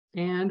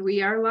And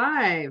we are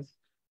live.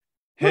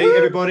 Hey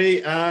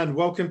everybody, and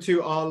welcome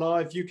to our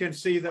live. You can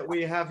see that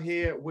we have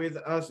here with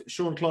us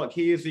Shaun Clark.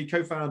 He is the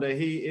co-founder,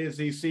 he is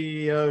the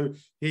CEO,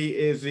 he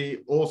is the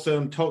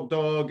awesome top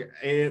dog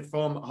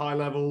from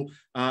HighLevel,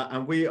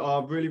 and we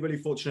are really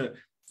fortunate.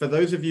 For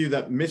those of you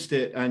that missed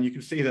it, and you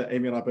can see that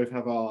Amy and I both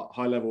have our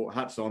HighLevel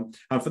hats on,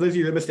 and for those of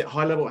you that missed it,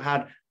 HighLevel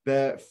had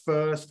their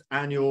first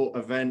annual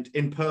event,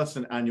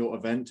 in-person annual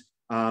event,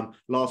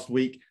 last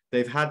week.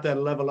 They've had their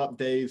level up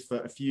days for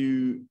a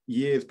few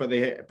years, but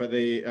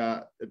they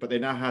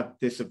now had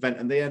this event,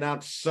 and they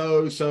announced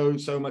so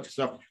much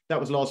stuff. That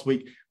was last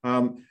week.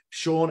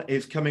 Shaun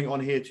is coming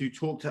on here to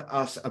talk to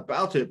us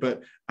about it.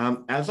 But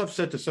as I've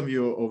said to some of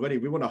you already,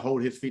 we want to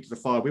hold his feet to the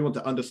fire. We want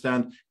to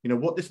understand,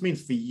 what this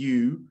means for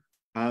you,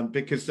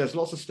 because there's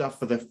lots of stuff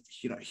for the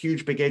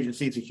huge big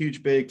agencies, the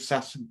huge big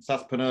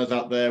SaaSpreneurs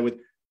out there with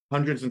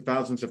hundreds and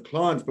thousands of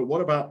clients. But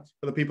what about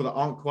for the people that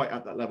aren't quite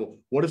at that level?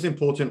 What is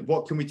important?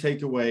 What can we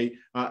take away?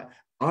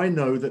 I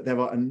know that there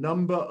are a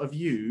number of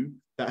you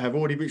that have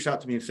already reached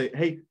out to me and say,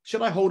 hey,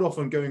 should I hold off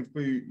on going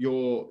through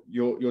your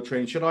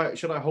training? Should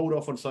I hold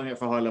off on signing up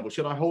for HighLevel?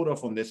 Should I hold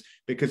off on this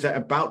because they're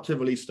about to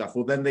release stuff?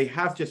 Well, then they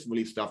have just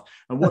released stuff.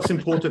 And what's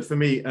important for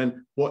me,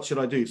 and what should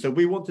I do? So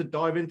we want to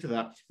dive into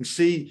that and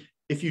see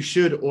if you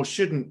should or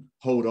shouldn't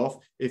hold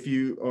off, if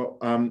you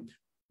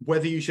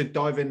whether you should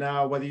dive in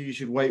now, whether you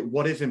should wait,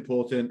 what is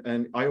important.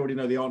 And I already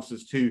know the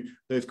answers to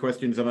those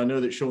questions, and I know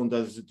that Shaun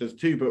does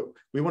too, but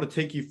we want to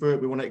take you through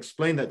it. We want to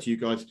explain that to you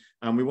guys,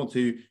 and we want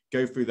to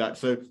go through that.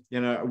 So,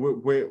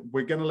 we're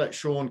going to let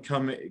Shaun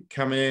come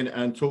in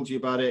and talk to you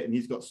about it, and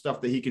he's got stuff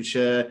that he can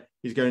share.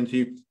 He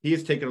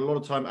has taken a lot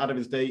of time out of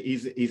his day.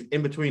 He's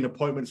in between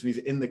appointments, and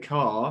he's in the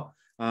car.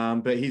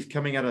 But he's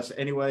coming at us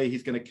anyway.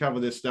 He's going to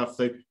cover this stuff.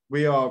 So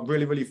we are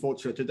really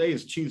fortunate. Today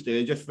is Tuesday.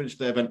 They just finished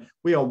their event.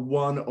 We are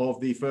one of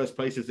the first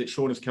places that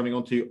Shaun is coming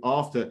onto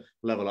after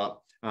Level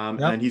Up.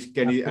 And he's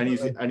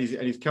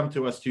come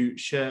to us to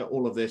share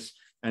all of this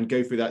and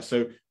go through that.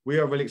 So we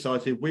are really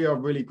excited. We are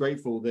really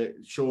grateful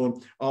that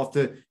Shaun,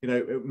 after,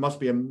 it must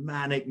be a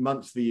manic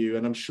month for you.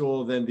 And I'm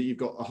sure then that you've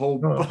got a whole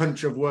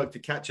bunch of work to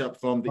catch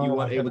up from that you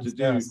weren't able to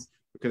do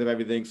because of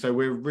everything. So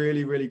we're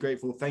really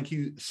grateful. Thank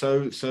you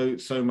so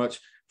much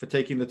for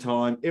taking the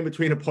time in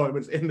between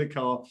appointments in the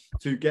car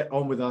to get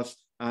on with us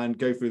and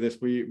go through this.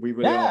 We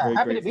really are very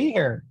happy grateful to be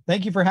here.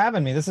 Thank you for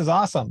having me. This is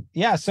awesome.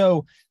 Yeah.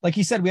 So like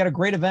you said, we had a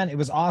great event. It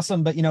was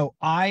awesome. But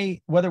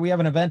whether we have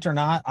an event or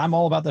not, I'm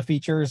all about the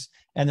features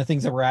and the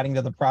things that we're adding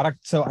to the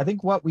product. So I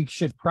think what we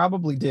should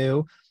probably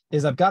do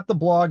is I've got the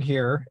blog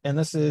here, and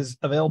this is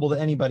available to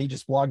anybody,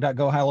 just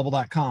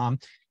blog.GoHighLevel.com.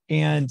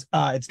 And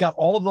it's got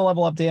all of the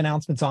level up day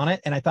announcements on it.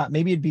 And I thought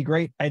maybe it'd be a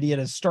great idea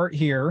to start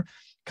here,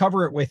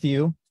 cover it with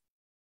you,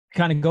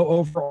 kind of go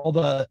over all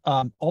the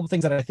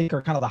things that I think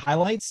are kind of the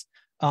highlights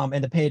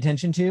and to pay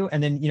attention to.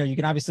 And then, you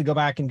can obviously go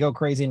back and go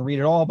crazy and read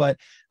it all. But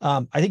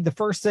I think the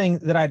first thing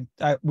that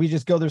we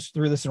just go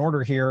through this in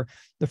order here.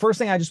 The first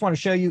thing I just want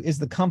to show you is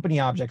the company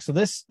object. So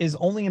this is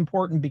only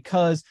important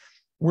because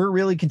we're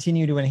really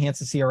continuing to enhance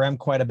the CRM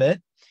quite a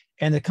bit.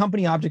 And the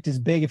company object is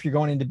big if you're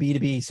going into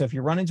B2B. So if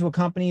you run into a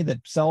company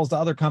that sells to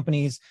other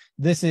companies,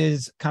 this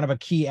is kind of a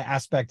key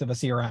aspect of a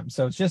CRM.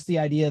 So it's just the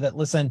idea that,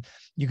 listen,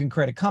 you can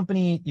create a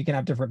company, you can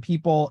have different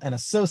people and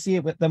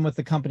associate with them with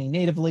the company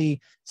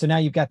natively. So now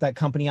you've got that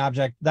company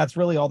object. That's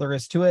really all there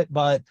is to it.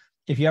 But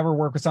if you ever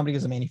work with somebody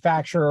who's a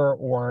manufacturer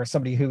or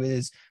somebody who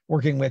is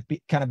working with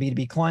kind of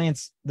B2B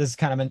clients, this is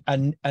kind of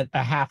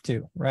a have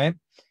to, right?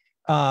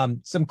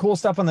 Some cool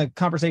stuff on the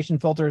conversation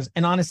filters.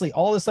 And honestly,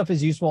 all this stuff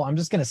is useful. I'm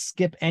just going to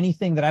skip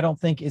anything that I don't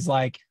think is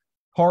like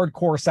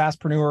hardcore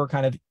SaaSpreneur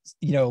kind of,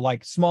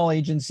 like small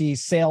agency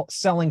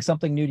selling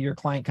something new to your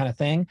client kind of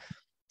thing.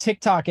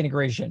 TikTok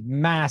integration,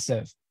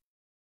 massive.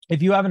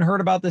 If you haven't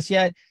heard about this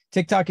yet,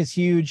 TikTok is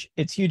huge.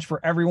 It's huge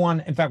for everyone.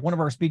 In fact, one of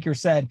our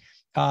speakers said,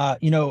 that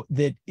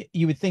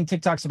you would think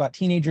TikTok's about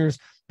teenagers,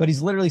 but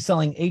he's literally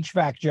selling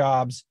HVAC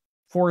jobs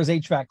for his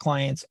HVAC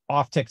clients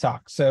off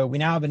TikTok. So we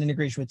now have an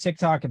integration with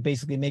TikTok. It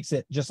basically makes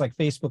it just like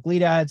Facebook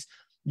lead ads.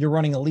 You're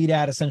running a lead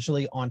ad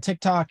essentially on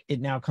TikTok.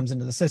 It now comes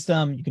into the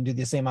system. You can do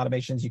the same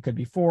automations you could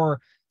before.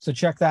 So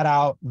check that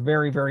out.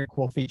 Very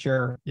cool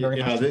feature.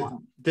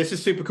 This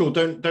is super cool.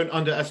 Don't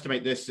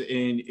underestimate this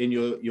in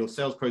your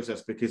sales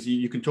process, because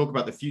you can talk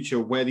about the future,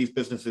 where these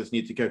businesses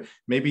need to go.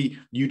 Maybe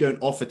you don't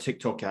offer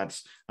TikTok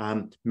ads.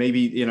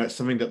 Maybe it's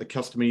something that the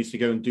customer needs to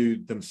go and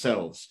do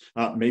themselves.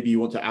 Maybe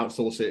you want to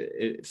outsource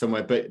it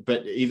somewhere.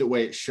 But either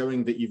way, it's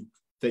showing that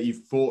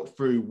you've thought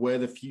through where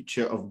the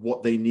future of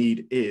what they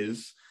need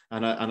is.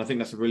 And I think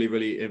that's a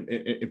really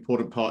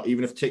important part.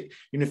 Even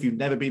if you've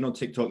never been on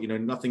TikTok, you know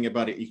nothing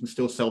about it, you can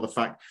still sell the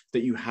fact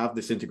that you have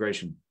this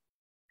integration.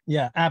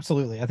 Yeah,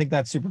 absolutely. I think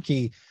that's super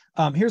key.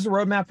 Here's the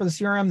roadmap for the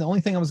CRM. The only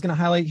thing I was going to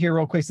highlight here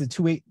real quick is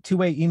the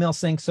two-way email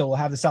sync. So we'll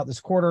have this out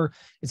this quarter.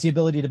 It's the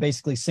ability to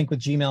basically sync with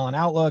Gmail and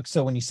Outlook.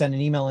 So when you send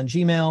an email in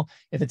Gmail,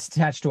 if it's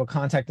attached to a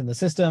contact in the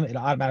system, it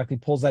automatically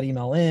pulls that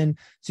email in.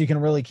 So you can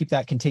really keep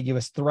that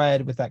contiguous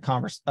thread with that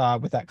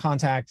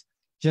contact.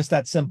 Just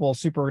that simple,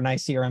 super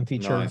nice CRM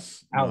feature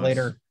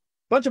later.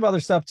 bunch of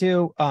other stuff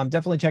too.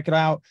 Definitely check it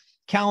out.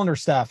 Calendar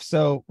stuff.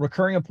 So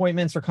recurring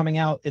appointments are coming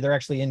out. They're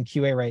actually in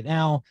QA right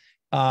now.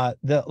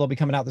 They'll be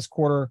coming out this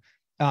quarter.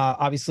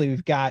 Obviously,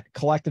 we've got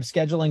collective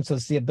scheduling. So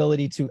it's the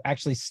ability to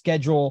actually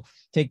schedule,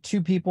 take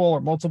 2 people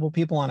or multiple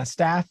people on a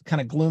staff,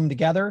 kind of glue them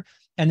together,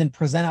 and then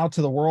present out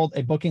to the world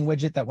a booking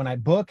widget that when I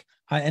book,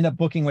 I end up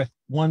booking with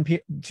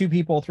 2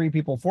 people, 3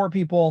 people, 4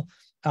 people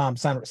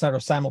sort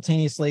of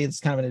simultaneously. It's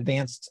kind of an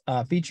advanced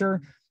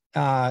feature.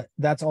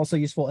 That's also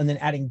useful. And then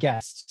adding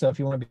guests. So if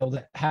you want to be able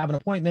to have an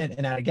appointment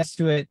and add a guest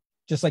to it,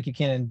 just like you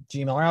can in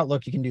Gmail or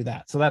Outlook, you can do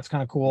that. So that's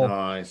kind of cool.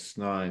 Nice.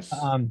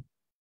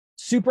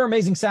 Super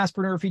amazing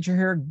SaaSpreneur feature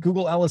here.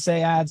 Google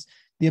LSA ads,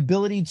 the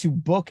ability to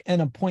book an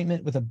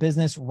appointment with a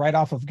business right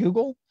off of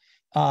Google.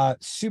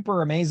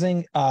 Super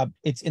amazing.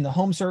 It's in the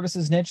home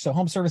services niche. So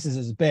home services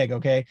is big.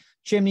 Okay.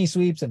 Chimney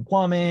sweeps and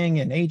plumbing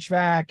and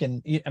HVAC.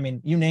 And I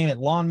mean, you name it,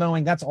 lawn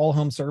mowing, that's all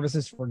home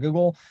services for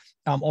Google.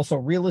 Also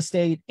real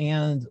estate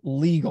and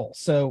legal.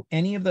 So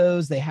any of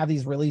those, they have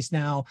these released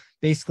now.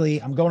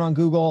 Basically, I'm going on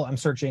Google, I'm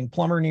searching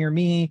plumber near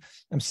me.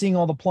 I'm seeing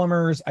all the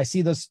plumbers. I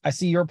see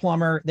your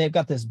plumber. They've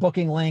got this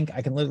booking link.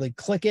 I can literally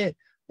click it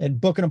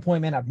and book an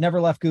appointment. I've never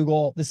left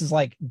Google. This is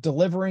like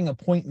delivering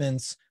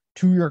appointments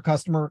to your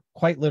customer,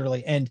 quite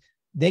literally. And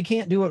they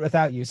can't do it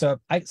without you. So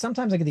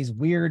sometimes I get these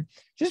weird,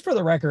 just for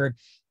the record,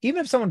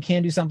 even if someone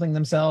can do something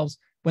themselves,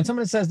 when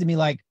someone says to me,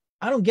 like,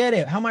 I don't get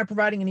it, how am I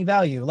providing any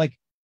value? Like,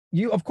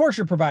 of course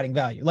you're providing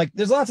value. Like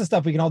there's lots of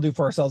stuff we can all do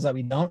for ourselves that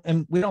we don't.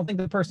 And we don't think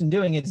the person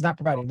doing it is not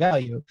providing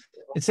value.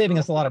 It's saving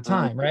us a lot of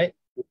time, right?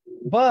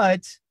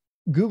 But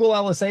Google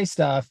LSA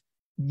stuff,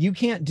 you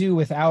can't do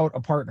without a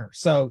partner.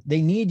 So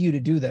they need you to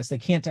do this. They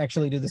can't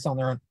actually do this on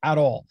their own at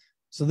all.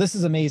 So this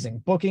is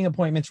amazing. Booking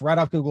appointments right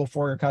off Google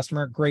for your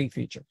customer. Great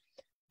feature.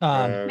 May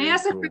I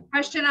ask a quick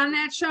question on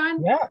that,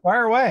 Shaun? Yeah,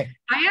 fire away.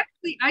 I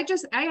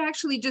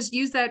actually just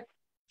used that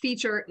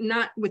feature,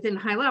 not within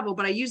HighLevel,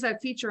 but I used that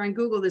feature on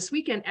Google this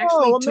weekend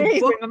actually amazing. to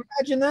book.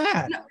 Imagine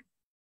that.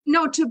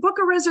 No, to book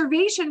a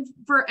reservation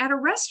at a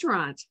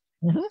restaurant.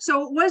 Mm-hmm.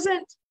 So it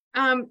wasn't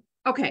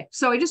okay.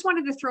 So I just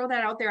wanted to throw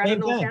that out there. I don't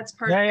know if that's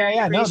part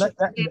yeah. No,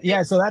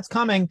 so that's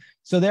coming.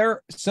 So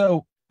they're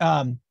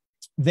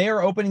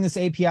opening this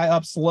API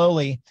up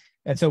slowly.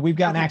 And so we've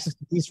gotten access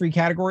to these 3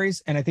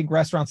 categories, and I think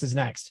restaurants is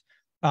next.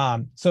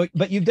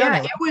 But you've done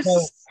it. It was so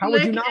how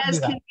would you slick not as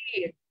do that? can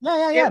be.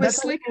 Yeah. It was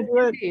slick as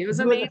can be. It was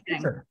amazing.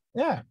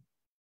 Yeah.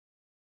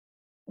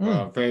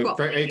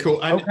 Very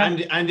cool.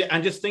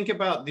 And just think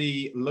about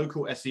the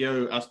local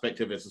SEO aspect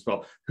of this as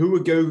well. Who are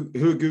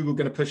Google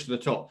going to push to the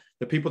top?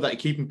 The people that are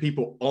keeping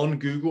people on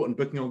Google and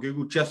booking on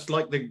Google, just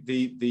like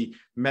the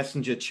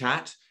messenger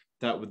chat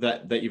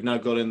that you've now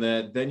got in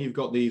there. Then you've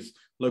got these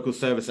local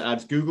service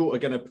ads. Google are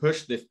going to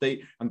push this,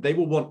 they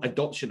will want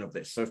adoption of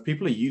this. So if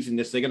people are using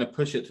this, they're going to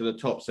push it to the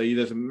top. So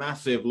there's a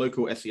massive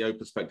local SEO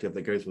perspective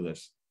that goes with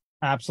this.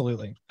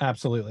 Absolutely.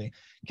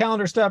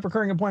 Calendar stuff,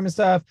 recurring appointment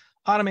stuff,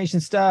 automation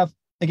stuff.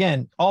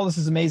 Again, all this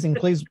is amazing.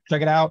 Please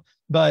check it out.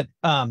 But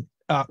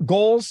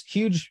goals,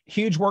 huge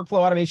workflow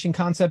automation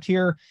concept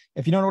here.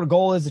 If you don't know what a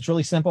goal is, it's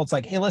really simple. It's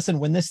like, hey, listen,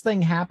 when this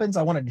thing happens,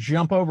 I want to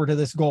jump over to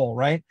this goal,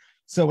 right?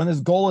 So when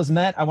this goal is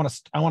met, I want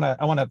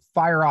to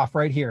fire off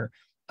right here.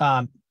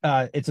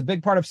 It's a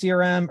big part of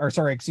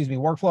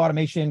workflow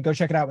automation. Go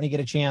check it out when you get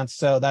a chance.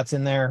 So that's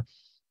in there.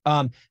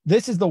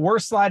 This is the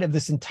worst slide of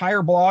this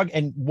entire blog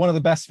and one of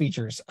the best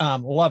features.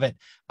 Love it.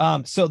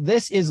 So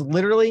this is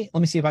literally,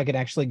 let me see if I can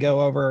actually go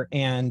over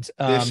and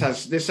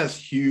this has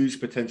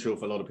huge potential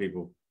for a lot of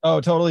people. Oh,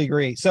 totally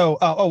agree. So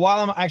while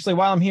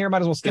I'm here,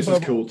 might as well skip over. This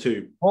is cool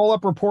too. Roll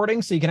up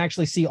reporting so you can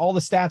actually see all the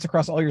stats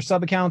across all your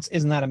sub accounts.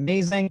 Isn't that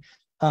amazing?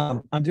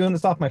 I'm doing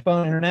this off my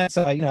phone internet,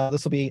 so I'm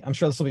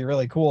sure this will be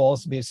really cool.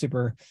 This will be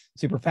super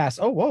fast.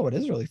 Oh, whoa, it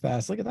is really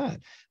fast. Look at that.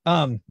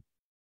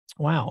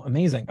 Wow,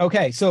 amazing.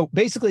 Okay, so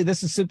basically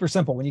this is super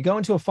simple. When you go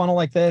into a funnel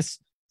like this,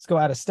 let's go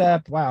out a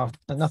step. Wow,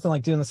 nothing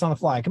like doing this on the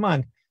fly. Come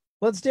on,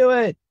 let's do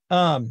it.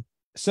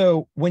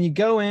 So when you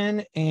go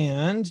in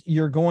and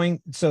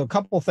so a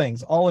couple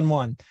things all in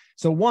one.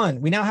 So one,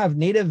 we now have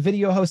native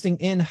video hosting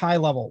in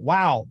HighLevel.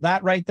 Wow,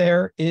 that right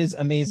there is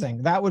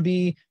amazing. That would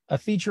be a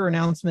feature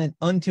announcement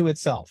unto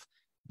itself.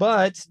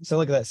 So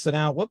look at this. So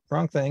now,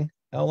 wrong thing.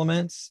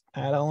 Elements,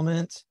 add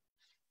element.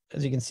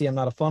 As you can see, I'm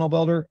not a funnel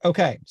builder.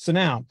 Okay, so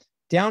now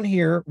down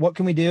here, what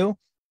can we do?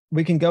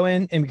 We can go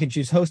in and we can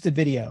choose hosted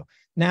video.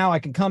 Now I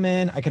can come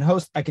in, I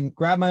can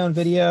grab my own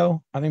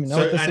video. I don't even know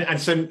what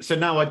this is. So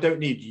now I don't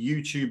need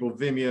YouTube or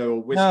Vimeo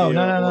or Wistia.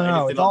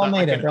 No. It's all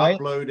native, I can right?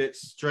 upload it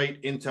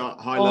straight into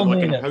HighLevel.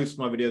 I can host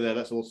my video there.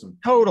 That's awesome.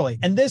 Totally.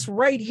 And this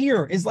right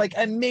here is like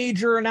a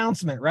major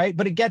announcement, right?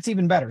 But it gets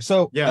even better.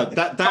 So yeah,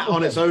 that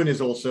on its own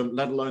is awesome,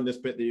 let alone this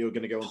bit that you're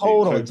going to go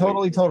on.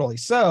 Totally.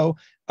 So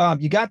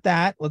you got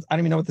that. I don't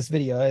even know what this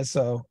video is.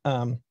 So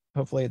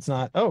hopefully it's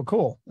not. Oh,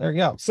 cool. There you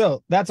go.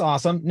 So that's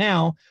awesome.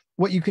 Now,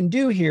 what you can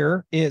do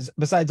here is,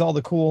 besides all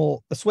the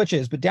cool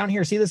switches, but down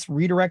here, see this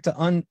redirect to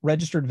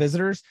unregistered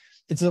visitors?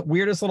 it's the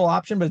weirdest little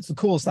option, but it's the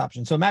coolest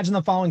option. So imagine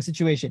the following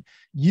situation.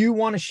 You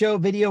want to show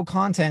video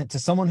content to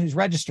someone who's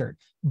registered,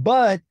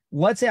 but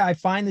let's say I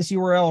find this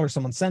URL or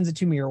someone sends it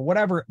to me or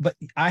whatever, but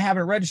I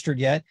haven't registered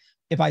yet.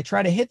 If I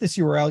try to hit this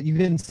URL, you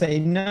can say,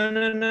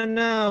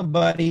 no,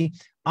 buddy,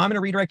 I'm going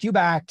to redirect you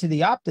back to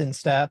the opt-in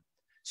step.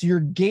 So you're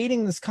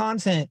gating this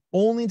content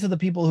only to the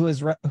people who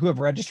have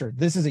registered.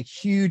 This is a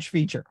huge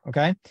feature.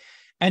 Okay.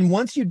 And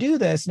once you do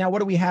this, now what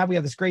do we have? We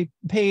have this great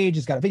page.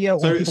 It's got a video.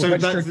 So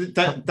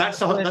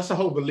that's a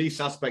whole release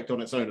aspect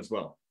on its own as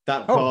well.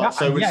 That part.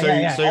 So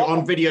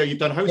on video, you've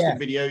done hosted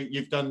video.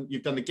 You've done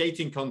the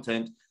gating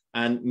content,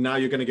 and now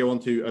you're going to go on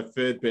to a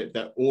third bit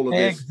that all of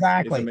this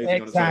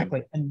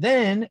exactly. And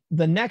then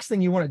the next thing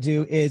you want to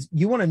do is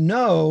you want to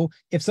know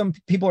if some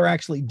people are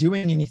actually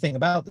doing anything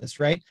about this,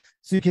 right?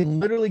 So you can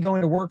literally go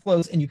into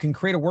workflows and you can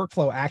create a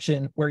workflow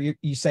action where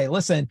you say,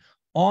 listen,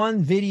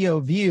 on video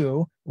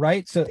view,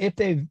 right? So if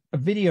they've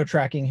video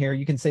tracking here,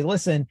 you can say,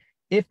 listen,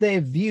 if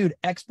they've viewed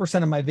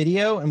X% of my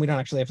video, and we don't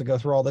actually have to go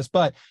through all this,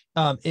 but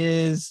I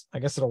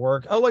guess it'll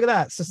work. Oh, look at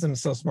that. System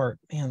is so smart.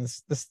 Man,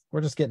 this we're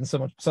just getting so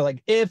much. So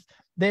like if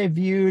they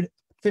viewed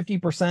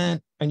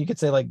 50%, and you could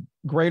say like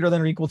greater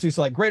than or equal to,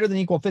 so like greater than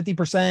equal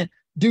 50%,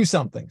 do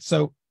something.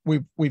 So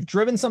we've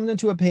driven something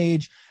into a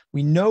page.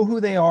 We know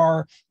who they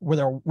are,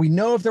 we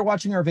know if they're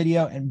watching our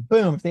video, and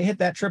boom, if they hit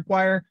that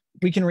tripwire,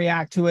 we can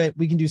react to it.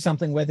 We can do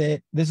something with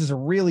it. This is a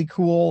really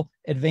cool,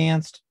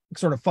 advanced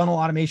sort of funnel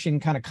automation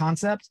kind of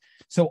concept.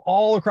 So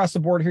all across the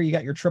board here, you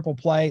got your triple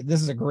play.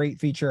 This is a great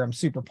feature. I'm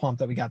super pumped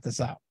that we got this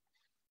out.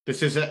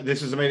 This is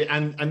amazing.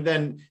 And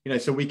then,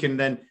 so we can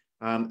then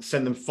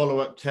send them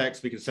follow-up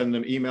texts. We can send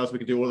them emails. We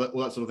can do all that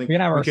sort of thing.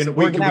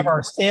 We can have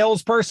our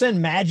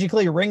salesperson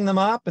magically ring them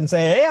up and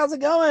say, hey, how's it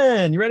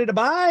going? You ready to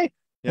buy?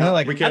 Yeah,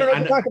 like, I don't know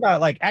what to talk about.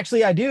 Like,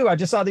 actually, I do. I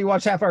just saw that you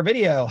watched half our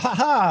video. Ha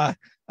ha.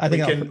 We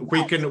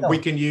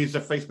can use the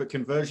Facebook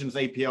conversions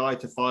API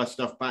to fire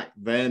stuff back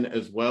then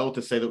as well to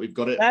say that we've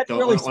got it. That's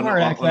really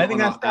smart, actually. I think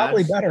that's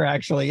probably better,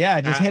 actually. Yeah,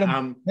 just hit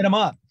them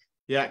up.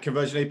 Yeah,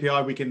 conversion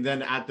API. We can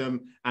then add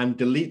them and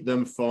delete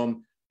them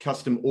from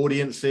custom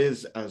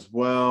audiences as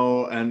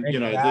well. And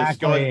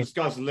the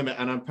sky's the limit.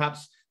 And I'm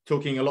perhaps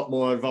talking a lot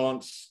more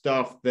advanced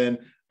stuff than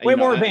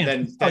more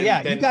advanced.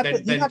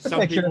 Than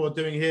some people are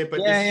doing here.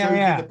 But this shows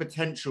you the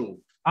potential.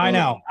 I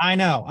know.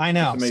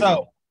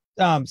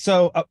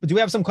 So do we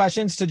have some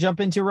questions to jump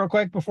into real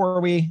quick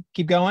before we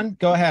keep going?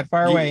 Go ahead,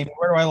 fire away.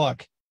 Where do I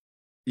look?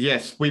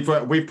 Yes, we've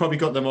probably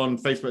got them on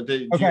Facebook.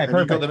 Have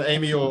you got them,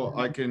 Amy, or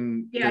I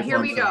can? Yeah, here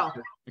we go.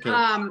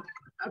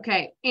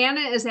 Okay,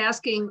 Anna is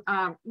asking,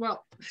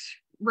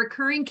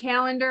 recurring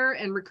calendar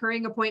and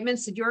recurring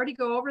appointments. Did you already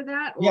go over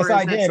that? Yes,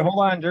 I did. Hold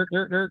on.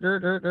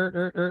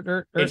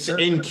 It's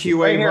in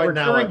QA right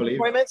now, I believe.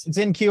 It's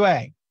in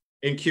QA.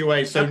 In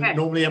QA. So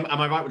normally, am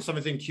I right when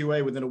something's in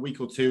QA within a week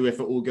or two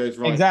if it all goes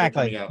right?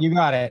 Exactly. You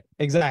got it.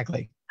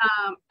 Exactly.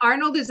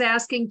 Arnold is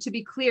asking, to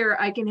be clear,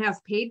 I can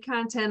have paid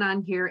content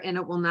on here and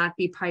it will not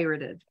be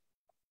pirated.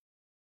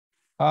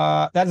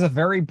 That is a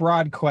very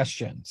broad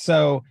question.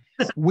 So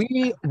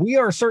we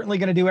are certainly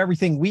going to do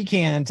everything we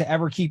can to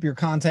ever keep your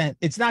content.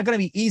 It's not going to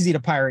be easy to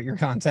pirate your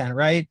content,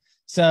 right?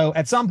 So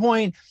at some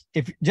point,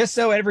 just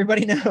so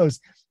everybody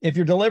knows, if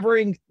you're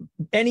delivering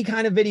any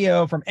kind of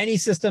video from any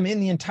system in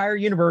the entire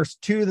universe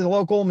to the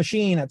local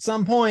machine, at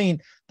some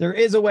point, there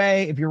is a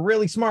way, if you're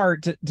really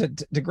smart,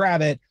 to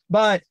grab it.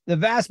 But the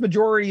vast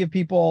majority of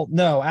people,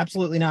 no,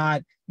 absolutely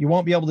not. You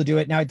won't be able to do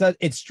it. Now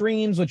it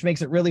streams, which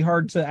makes it really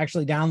hard to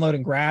actually download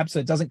and grab. So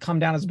it doesn't come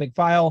down as a big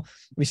file.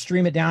 We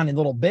stream it down in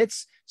little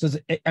bits. So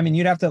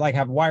you'd have to like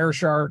have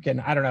Wireshark, and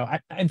I don't know.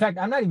 In fact,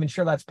 I'm not even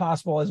sure that's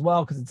possible as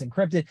well because it's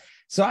encrypted.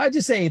 So I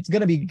just say it's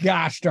going to be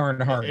gosh darn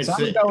hard. So I'm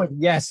going to go with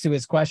yes to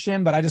his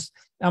question, but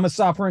I'm a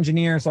software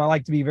engineer, so I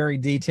like to be very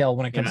detailed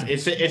when it comes to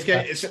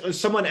it's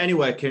someone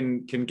anywhere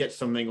can get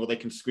something, or they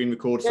can screen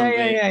record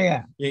something.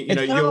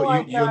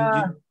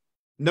 Yeah.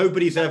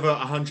 Nobody's ever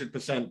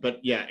 100%, but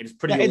yeah, it's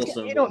pretty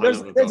awesome.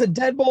 There's a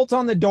deadbolt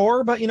on the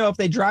door, but if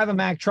they drive a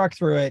Mack truck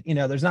through it,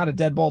 there's not a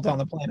deadbolt on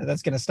the planet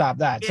that's going to stop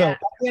that. Yeah. So at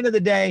the end of the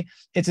day,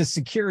 it's as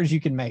secure as you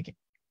can make it.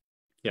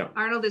 Yeah.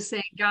 Arnold is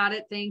saying, got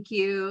it. Thank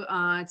you.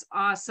 It's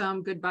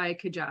awesome. Goodbye,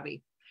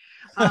 Kajabi.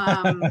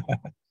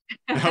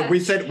 We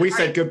said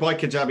goodbye,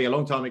 Kajabi, a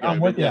long time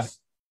ago. Yes.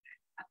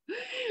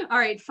 All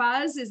right.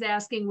 Fuzz is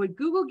asking, would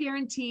Google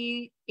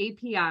guarantee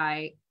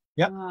API?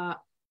 Yep.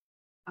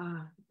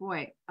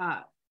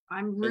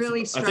 I'm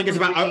really struggling. I think it's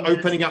about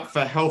opening up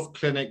for health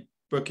clinic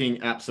booking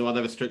apps or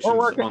other restrictions.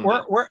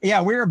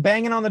 We're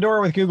banging on the door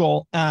with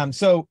Google.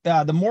 So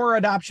the more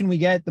adoption we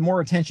get, the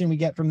more attention we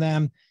get from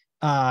them.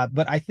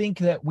 But I think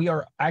that we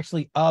are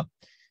actually up.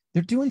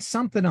 They're doing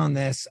something on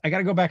this. I got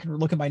to go back and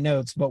look at my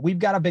notes, but we've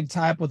got a big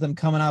tie-up with them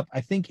coming up,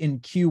 I think in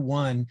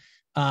Q1.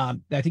 I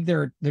think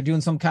they're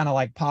doing some kind of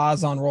like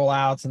pause on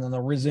rollouts, and then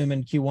they'll resume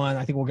in Q1.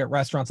 I think we'll get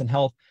restaurants and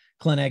health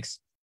clinics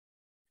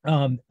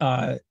in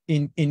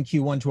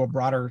Q1 to a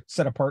broader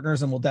set of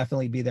partners, and we'll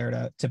definitely be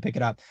there to pick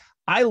it up.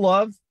 I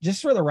love,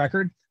 just for the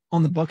record,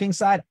 on the booking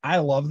side, I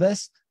love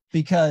this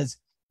because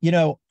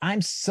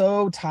I'm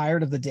so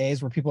tired of the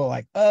days where people are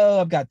like,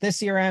 oh, I've got this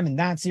CRM and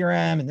that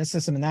CRM and this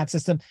system and that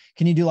system.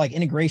 Can you do like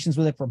integrations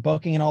with it for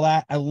booking and all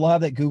that? I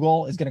love that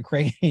Google is going to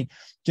create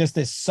just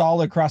this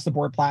solid across the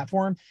board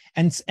platform.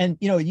 And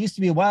it used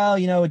to be, well,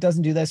 it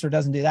doesn't do this or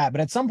doesn't do that. But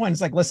at some point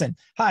it's like, listen,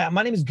 hi,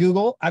 my name is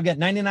Google. I've got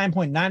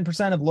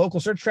 99.9% of local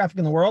search traffic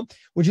in the world.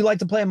 Would you like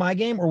to play my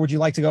game or would you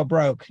like to go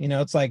broke?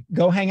 It's like,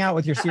 go hang out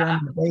with your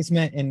CRM in the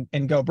basement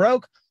and go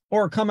broke,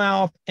 or come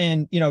out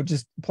and,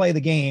 just play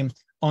the game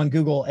on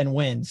Google and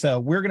win. So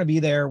we're going to be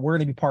there. We're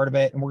going to be part of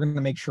it. And we're going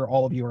to make sure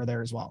all of you are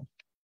there as well.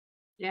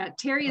 Yeah,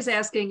 Terry is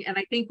asking, and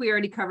I think we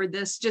already covered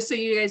this, just so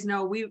you guys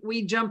know,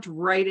 we jumped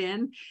right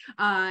in.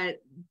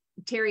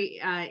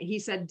 Terry, he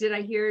said, did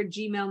I hear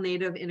Gmail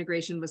native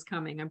integration was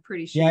coming? I'm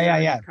pretty sure.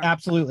 Yeah,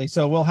 absolutely.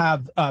 So we'll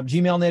have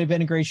Gmail native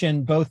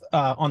integration, both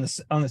on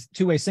the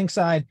two-way sync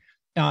side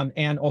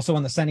and also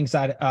on the sending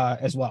side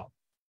as well.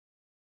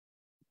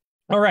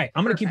 All right,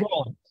 I'm going to keep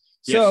rolling.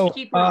 So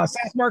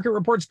SaaS market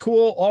reports,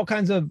 cool, all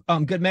kinds of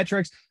good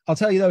metrics. I'll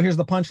tell you though, here's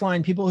the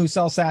punchline. People who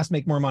sell SaaS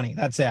make more money.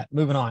 That's it.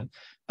 Moving on.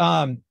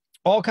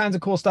 All kinds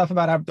of cool stuff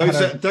about how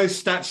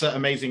those stats are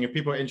amazing. If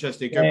people are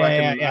interested, go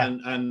back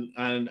and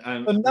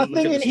so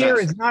nothing in here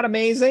is not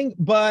amazing,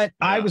 but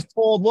I was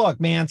told,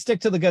 look, man,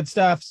 stick to the good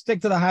stuff,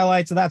 stick to the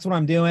highlights. So that's what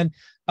I'm doing.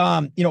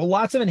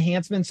 Lots of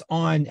enhancements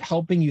on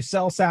helping you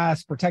sell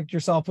SaaS, protect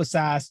yourself with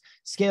SaaS,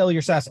 scale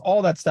your SaaS,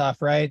 all that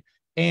stuff, right?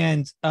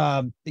 And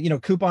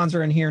coupons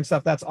are in here and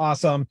stuff. That's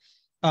awesome.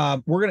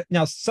 We're gonna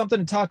now something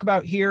to talk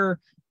about here.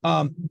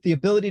 The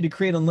ability to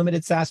create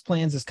unlimited SaaS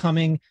plans is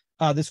coming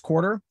this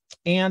quarter,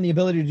 and the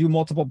ability to do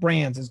multiple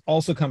brands is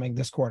also coming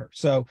this quarter.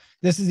 So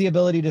this is the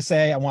ability to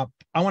say, I want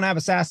to have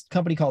a SaaS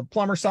company called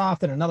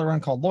PlumberSoft and another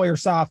one called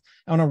LawyerSoft.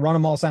 I want to run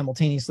them all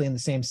simultaneously in the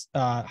same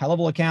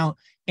HighLevel account,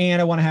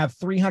 and I want to have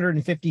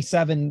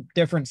 357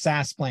 different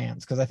SaaS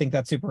plans because I think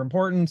that's super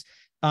important.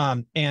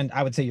 And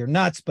I would say you're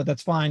nuts, but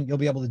that's fine. You'll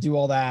be able to do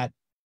all that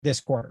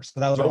this quarter. So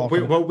that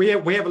was we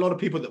have a lot of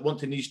people that want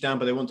to niche down,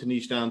 but they want to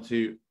niche down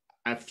to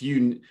a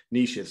few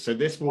niches. So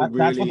this will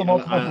that's what the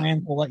multiple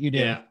brands will let you do.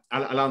 Yeah,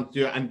 allow them to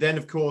do it. And then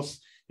of course,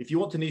 if you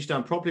want to niche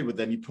down properly with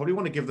them, you probably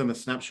want to give them a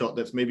snapshot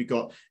that's maybe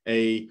got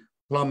a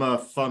plumber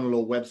funnel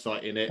or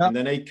website in it, and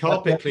then a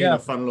carpet cleaner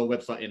funnel or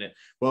website in it.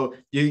 Well,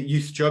 you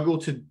struggle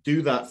to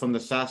do that from the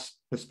SaaS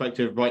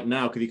perspective right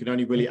now because you can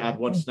only really add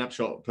one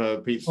snapshot per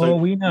piece. So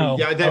we know.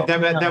 Yeah, there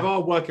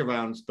are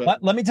workarounds,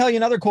 but let me tell you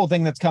another cool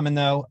thing that's coming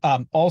though.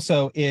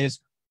 Also is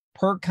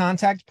per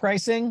contact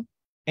pricing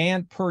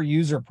and per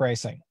user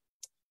pricing.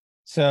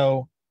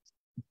 So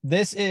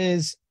this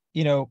is,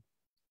 the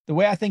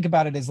way I think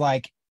about it is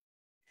like,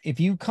 if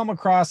you come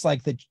across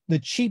like the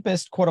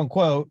cheapest, quote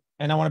unquote,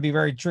 and I want to be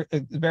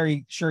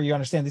very sure you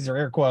understand these are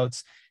air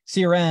quotes,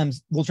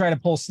 CRMs will try to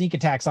pull sneak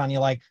attacks on you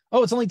like,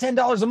 oh, it's only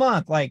 $10 a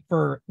month, like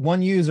for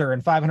one user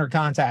and 500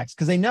 contacts,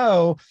 because they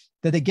know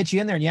that they get you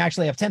in there and you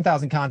actually have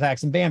 10,000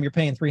 contacts and bam, you're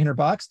paying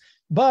 $300.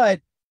 But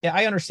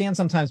I understand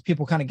sometimes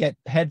people kind of get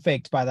head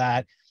faked by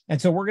that.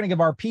 And so we're going to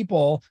give our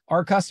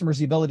customers,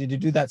 the ability to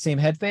do that same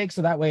head fake.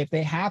 So that way, if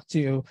they have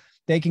to,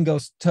 they can go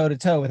toe to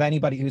toe with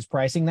anybody who's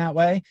pricing that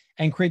way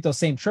and create those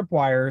same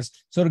tripwires.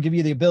 So it'll give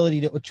you the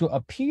ability to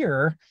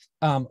appear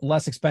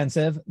less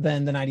expensive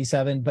than the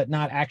 97, but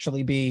not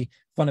actually be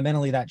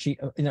fundamentally that cheap,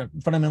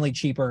 fundamentally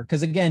cheaper.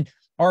 Because again,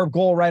 our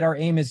goal, right, our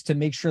aim is to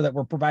make sure that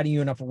we're providing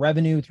you enough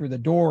revenue through the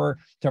door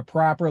to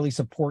properly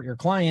support your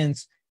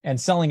clients, and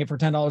selling it for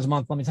 $10 a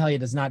month. Let me tell you,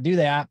 does not do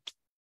that.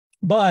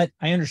 But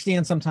I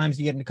understand sometimes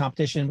you get into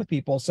competition with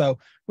people. So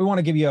we want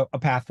to give you a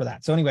path for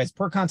that. So anyways,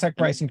 per contact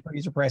pricing, per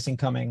user pricing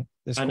coming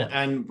this quarter.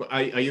 And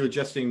are you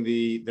adjusting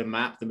the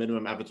MAP, the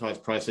minimum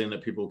advertised pricing,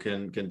 that people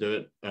can do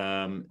it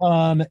in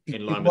line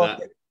with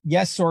that?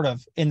 Yes, sort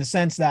of, in the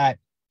sense that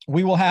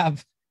we will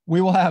have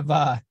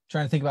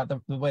trying to think about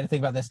the way to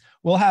think about this.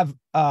 We'll have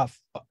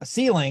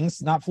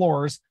ceilings, not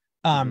floors,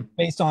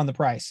 based on the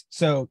price.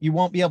 So you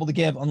won't be able to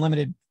give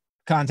unlimited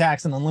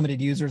contacts and unlimited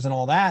users and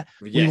all that.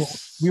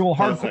 Yes, we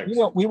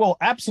will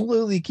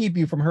absolutely keep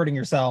you from hurting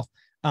yourself.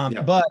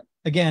 But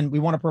again, we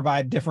want to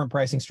provide different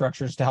pricing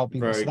structures to help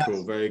people.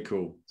 Very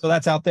cool. So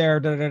that's out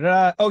there.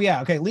 Oh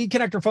yeah. Okay. Lead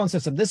connector phone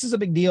system. This is a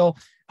big deal.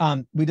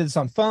 We did this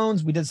on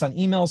phones. We did this on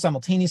email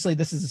simultaneously.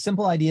 This is a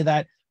simple idea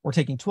that we're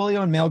taking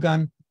Twilio and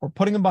Mailgun. We're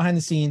putting them behind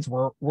the scenes.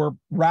 We're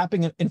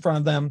wrapping it in front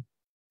of them.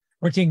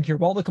 We're taking care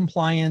of all the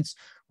compliance.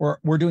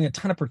 We're doing a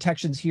ton of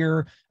protections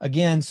here.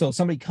 Again, so if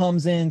somebody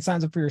comes in,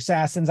 signs up for your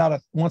SaaS,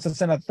 wants to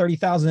send out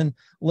 30,000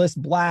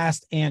 list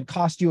blast and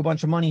cost you a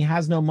bunch of money,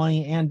 has no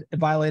money, and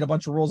violate a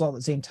bunch of rules all at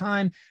the same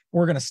time,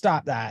 we're going to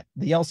stop that.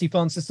 The LC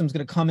phone system is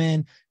going to come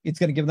in. It's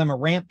going to give them a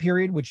ramp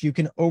period, which you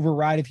can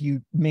override if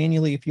you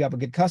have a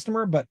good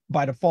customer, but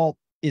by default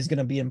is going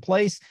to be in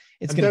place.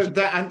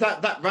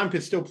 That ramp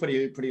is still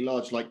pretty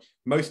large. Like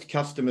most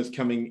customers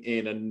coming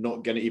in are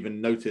not going to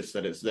even notice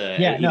that it's there.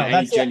 Yeah, no,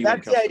 that's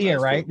the idea,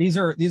 right? These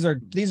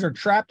are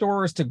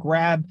trapdoors to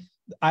grab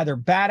either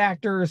bad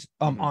actors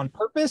on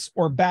purpose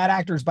or bad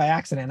actors by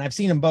accident. And I've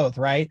seen them both,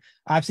 right?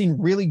 I've seen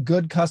really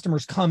good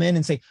customers come in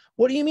and say,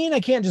 what do you mean I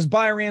can't just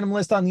buy a random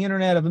list on the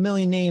internet of 1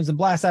 million names and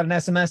blast out an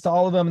SMS to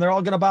all of them and they're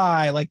all going to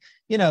buy? Like,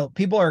 you know,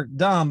 people are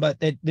dumb, but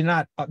they're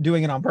not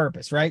doing it on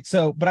purpose, right?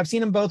 So, but I've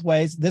seen them both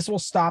ways. This will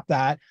stop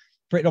that.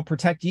 It'll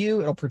protect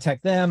you. It'll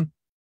protect them.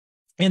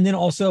 And then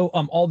also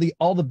all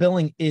the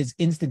billing is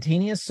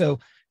instantaneous. So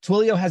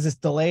Twilio has this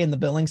delay in the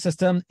billing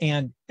system,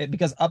 and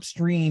because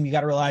upstream, you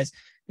got to realize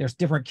there's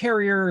different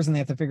carriers and they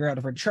have to figure out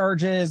different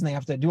charges and they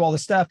have to do all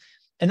this stuff.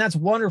 And that's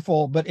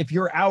wonderful. But if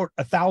you're out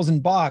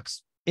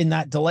 $1,000 in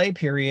that delay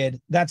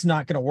period, that's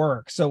not going to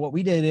work. So what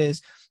we did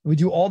is we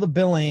do all the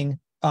billing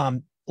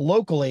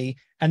locally.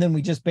 And then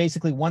we just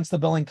basically, once the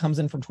billing comes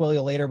in from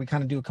Twilio later, we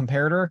kind of do a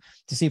comparator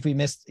to see if we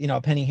missed, you know,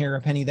 a penny here,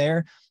 a penny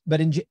there.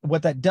 But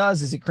what that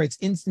does is it creates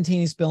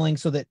instantaneous billing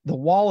so that the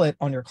wallet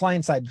on your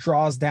client side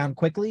draws down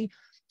quickly.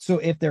 So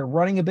if they're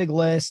running a big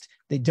list,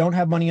 they don't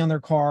have money on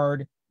their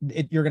card,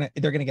 they're going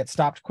to get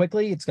stopped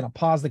quickly. It's going to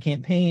pause the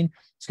campaign.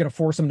 It's going to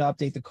force them to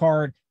update the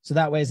card. So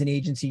that way, as an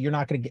agency, you're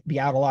not going to be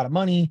out a lot of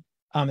money,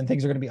 and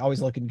things are going to be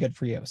always looking good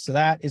for you. So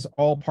that is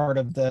all part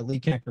of the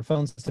Lead Connector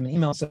phone system and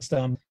email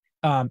system.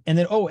 And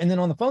then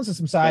on the phone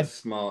system side, that's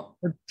smart.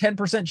 We're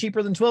 10%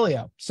 cheaper than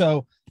Twilio.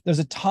 So there's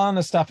a ton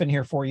of stuff in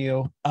here for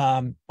you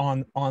on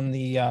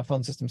the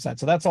phone system side.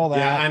 So that's all that.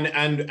 Yeah,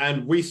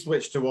 and we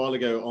switched a while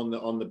ago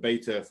on the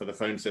beta for the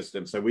phone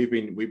system. So we've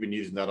been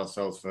using that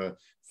ourselves for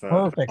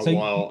Perfect. a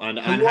while and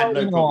had no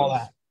problems. All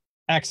that.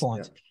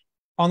 Excellent. Yeah.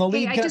 On the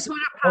lead, I just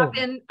want to pop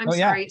in. I'm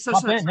sorry. So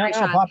sorry, Shaun. I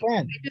just want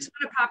to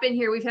pop in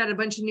here. We've had a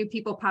bunch of new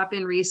people pop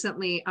in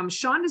recently.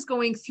 Shaun is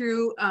going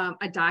through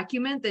a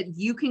document that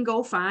you can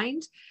go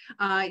find.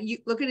 You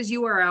look at his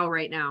URL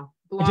right now.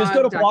 Just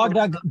go to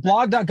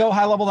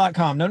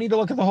blog.gohighlevel.com. No need to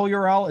look at the whole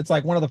URL. It's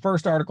like one of the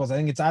first articles. I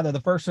think it's either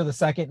the first or the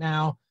second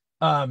now.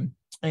 And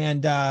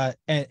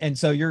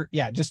so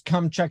just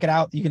come check it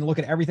out. You can look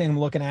at everything I'm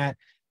looking at.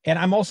 And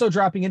I'm also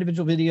dropping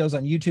individual videos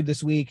on YouTube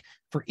this week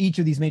for each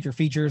of these major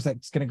features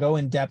that's going to go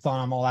in depth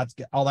on them, all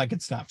that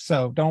good stuff.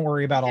 So don't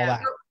worry about all that.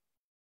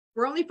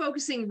 We're only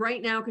focusing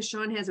right now because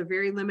Shaun has a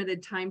very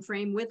limited time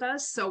frame with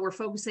us. So we're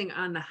focusing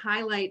on the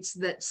highlights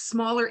that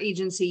smaller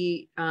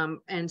agency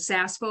and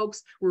SaaS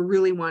folks will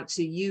really want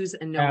to use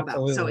and know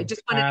about. So I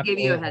just wanted to give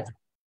you a heads up.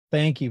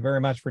 Thank you very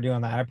much for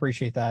doing that. I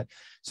appreciate that.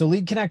 So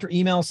Lead Connector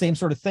email, same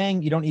sort of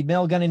thing. You don't need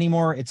Mailgun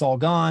anymore. It's all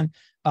gone.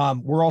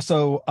 We're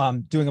also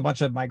doing a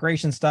bunch of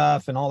migration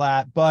stuff and all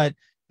that, but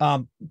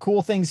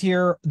cool things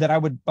here that I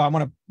want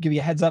to give you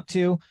a heads up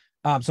to.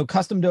 So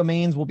custom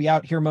domains will be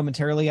out here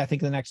momentarily, I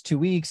think in the next 2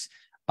 weeks.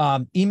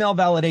 Email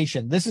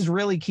validation. This is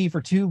really key for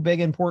two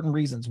big important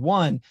reasons.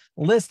 One,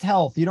 list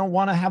health. You don't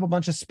want to have a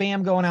bunch of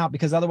spam going out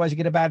because otherwise you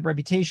get a bad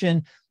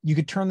reputation. You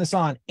could turn this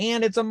on,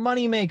 and it's a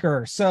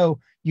moneymaker. So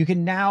you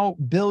can now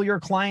bill your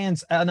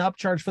clients an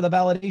upcharge for the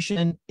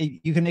validation.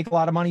 You can make a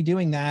lot of money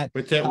doing that.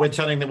 We're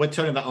turning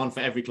that on for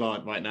every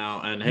client right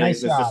now. And hey,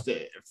 nice there's just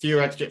a few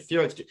extra.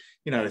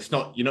 You know,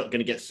 you're not going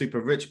to get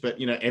super rich, but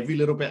you know, every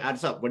little bit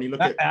adds up. When you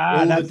look at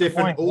all the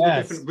different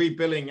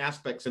rebilling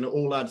aspects, and it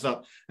all adds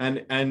up.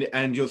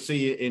 And you'll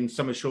see in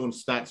some of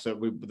Shaun's stats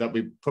that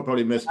we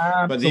probably missed.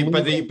 But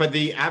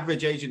the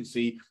average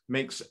agency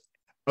makes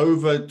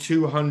over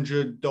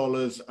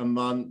 $200 a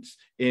month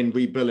in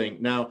rebilling.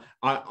 Now,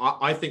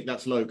 I think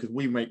that's low because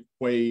we make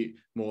way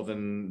more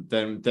than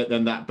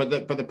that.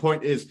 But the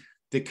point is,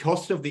 the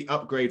cost of the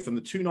upgrade from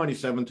the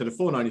 $297 to the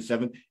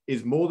 $497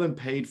 is more than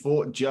paid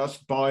for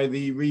just by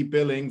the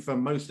rebilling for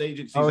most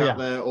agencies out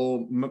there,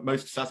 or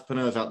most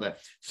SaaSpreneurs out there.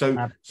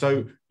 So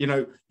you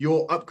know,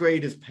 your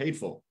upgrade is paid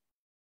for.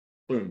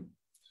 Boom.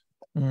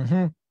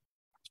 Mm-hmm.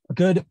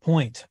 Good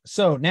point.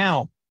 So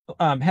now,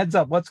 heads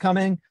up, what's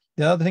coming?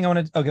 The other thing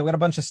we got a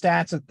bunch of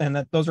stats,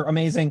 and those are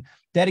amazing.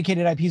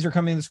 Dedicated IPs are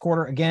coming this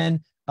quarter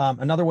again.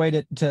 Another way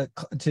to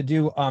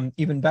do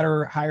even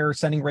better, higher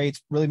sending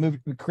rates, really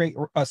create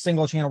a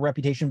single channel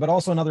reputation, but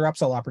also another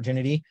upsell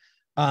opportunity.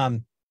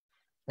 And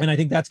I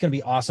think that's going to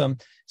be awesome.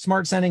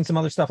 Smart sending, some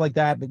other stuff like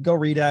that, but go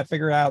read that,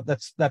 figure it out.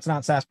 That's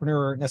not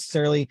SaaSpreneur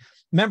necessarily.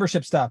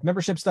 Membership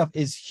stuff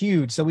is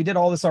huge. So we did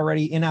all this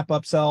already, in-app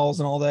upsells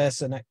and all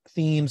this, and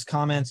themes,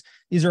 comments.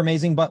 These are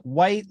amazing, but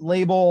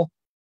Whitelabel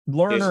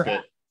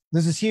learner,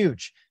 this is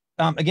huge.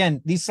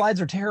 Again, these slides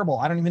are terrible.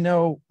 I don't even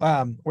know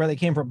where they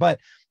came from, but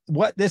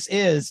what this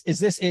is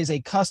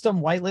a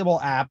custom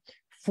Whitelabel app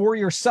for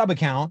your sub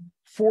account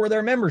for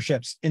their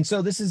memberships. And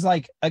so this is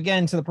like,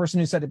 again, to the person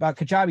who said about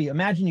Kajabi,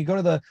 imagine you go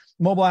to the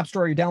mobile app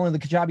store, you download the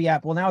Kajabi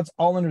app. Well, now it's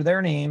all under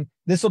their name.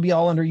 This will be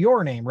all under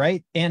your name,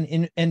 right?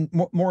 And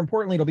more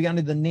importantly, it'll be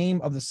under the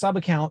name of the sub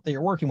account that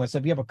you're working with. So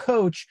if you have a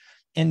coach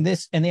and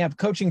they have a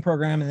coaching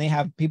program and they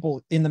have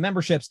people in the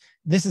memberships,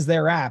 this is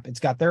their app. It's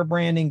got their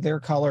branding,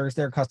 their colors,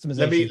 their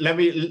customization.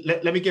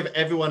 Let me give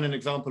everyone an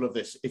example of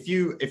this. If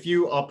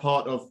you are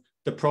part of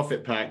the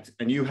Profit Pact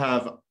and you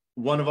have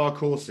one of our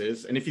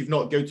courses, and if you've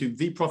not, go to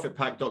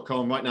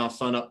theprofitpact.com right now,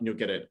 sign up and you'll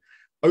get it.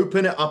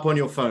 Open it up on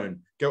your phone.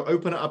 Go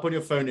open it up on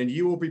your phone and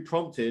you will be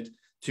prompted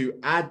to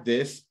add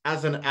this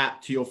as an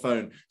app to your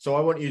phone. So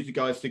I want you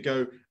guys to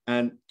go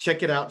and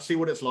check it out, see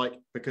what it's like,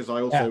 because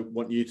I also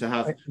want you to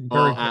have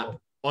our app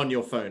on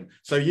your phone.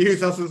 So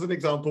use us as an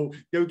example.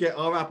 Go get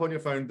our app on your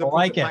phone,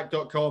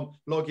 theprofitpack.com,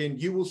 log in.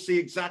 You will see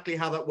exactly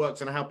how that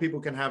works and how people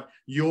can have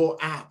your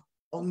app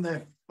on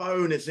their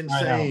phone. It's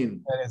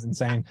insane. That is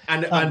insane.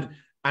 And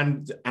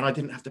I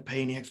didn't have to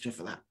pay any extra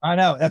for that. I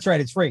know, that's right.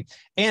 It's free.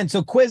 And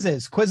so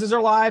quizzes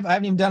are live. I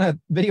haven't even done a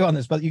video on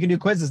this, but you can do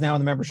quizzes now in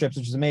the memberships,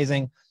 which is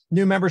amazing.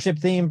 New membership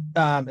theme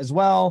as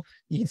well.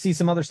 You can see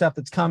some other stuff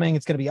that's coming.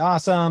 It's going to be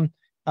awesome.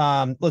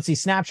 Let's see,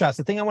 snapshots.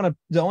 The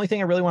only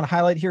thing I really want to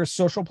highlight here is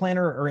social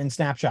planner or in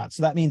snapshots.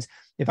 So that means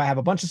if I have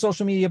a bunch of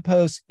social media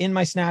posts in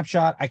my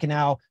snapshot, I can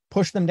now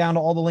push them down to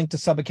all the link to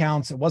sub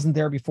accounts. It wasn't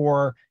there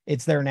before.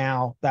 It's there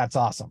now. That's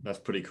awesome. That's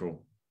pretty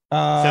cool.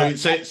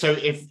 So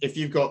if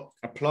you've got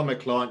a plumber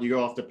client, you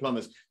go after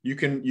plumbers, you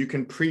can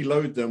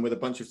preload them with a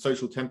bunch of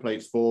social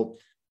templates for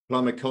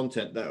plumber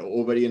content that are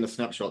already in the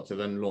snapshot to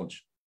then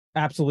launch.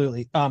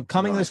 Absolutely.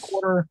 Coming this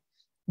quarter,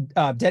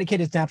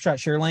 dedicated snapshot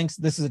share links.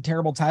 This is a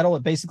terrible title.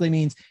 It basically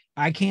means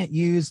I can't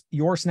use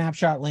your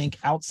snapshot link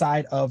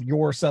outside of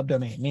your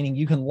subdomain, meaning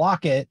you can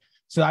lock it.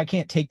 So I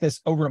can't take this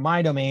over to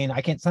my domain.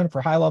 I can't sign up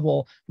for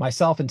HighLevel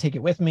myself and take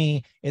it with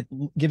me. It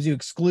gives you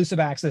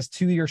exclusive access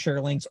to your share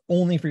links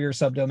only for your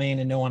subdomain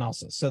and no one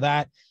else's. So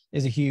that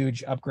is a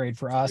huge upgrade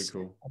for us.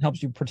 Cool. It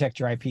helps you protect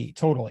your IP.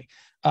 Totally.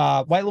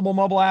 Whitelabel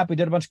mobile app. We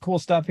did a bunch of cool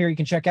stuff here. You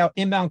can check out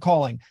inbound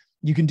calling.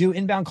 You can do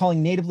inbound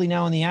calling natively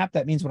now in the app.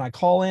 That means when I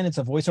call in, it's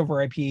a voice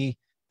over IP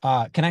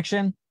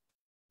connection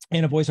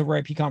and a voice over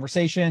IP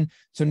conversation.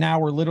 So now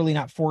we're literally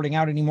not forwarding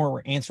out anymore.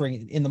 We're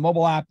answering in the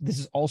mobile app. This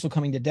is also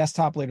coming to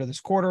desktop later this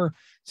quarter.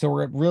 So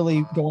we're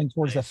really going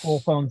towards the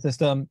full phone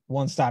system,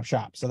 one-stop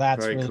shop. So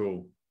that's very really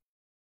cool.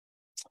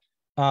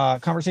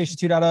 Conversation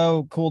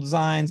 2.0, cool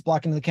designs,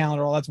 blocking the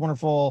calendar. All that's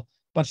wonderful.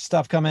 Bunch of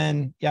stuff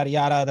coming, yada,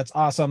 yada. That's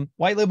awesome.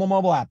 Whitelabel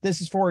mobile app. This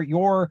is for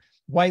your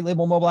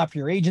Whitelabel mobile app for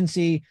your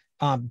agency.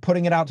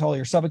 Putting it out to all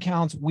your sub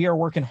accounts. We are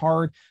working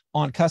hard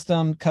on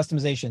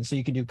customization. So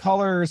you can do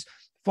colors,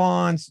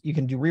 fonts, you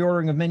can do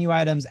reordering of menu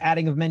items,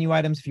 adding of menu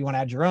items if you want to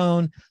add your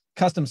own,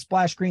 custom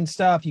splash screen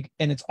stuff.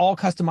 And it's all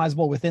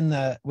customizable within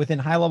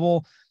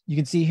HighLevel. You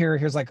can see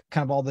here's like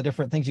kind of all the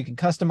different things you can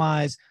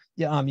customize.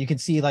 You can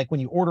see like when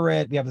you order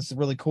it, we have this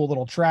really cool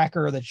little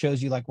tracker that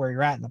shows you like where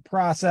you're at in the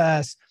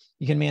process.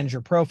 You can manage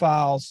your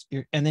profiles,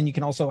 and then you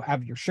can also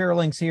have your share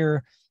links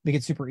here. Make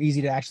it super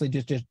easy to actually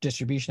just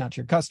distribution out to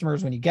your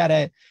customers when you get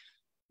it.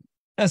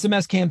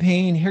 SMS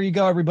campaign. Here you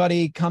go,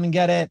 everybody. Come and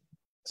get it.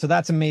 So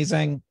that's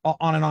amazing.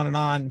 On and on and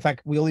on. In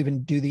fact, we'll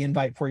even do the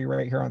invite for you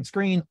right here on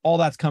screen. All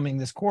that's coming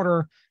this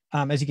quarter.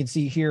 As you can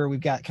see here,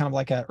 we've got kind of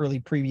like an early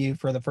preview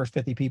for the first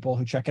 50 people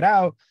who check it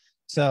out.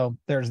 So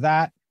there's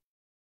that.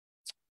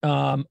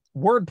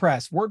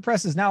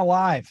 WordPress is now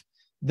live.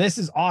 This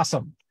is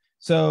awesome.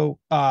 So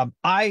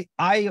I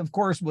of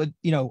course would,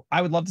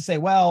 I would love to say,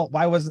 well,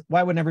 why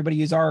wouldn't everybody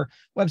use our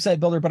website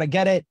builder? But I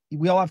get it.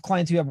 We all have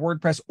clients who have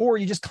WordPress, or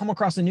you just come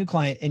across a new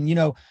client and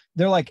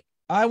they're like,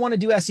 I want to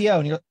do SEO.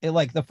 And you're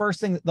like, the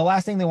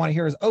last thing they want to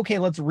hear is, okay,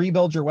 let's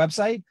rebuild your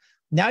website.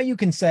 Now you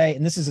can say,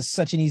 and this is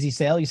such an easy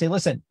sale. You say,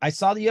 listen, I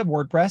saw that you have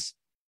WordPress.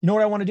 You know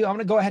what I want to do? I'm going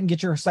to go ahead and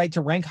get your site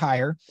to rank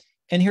higher.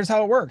 And here's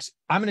how it works.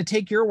 I'm going to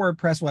take your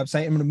WordPress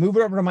website. I'm going to move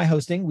it over to my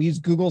hosting. We use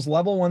Google's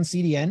level 1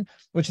 CDN,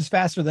 which is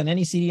faster than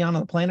any CDN on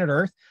the planet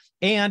Earth.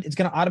 And it's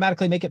going to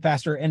automatically make it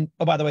faster. And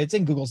oh, by the way, it's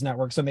in Google's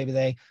network. So maybe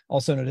they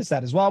also notice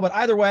that as well. But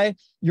either way,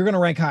 you're going to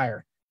rank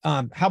higher.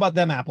 How about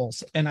them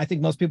apples? And I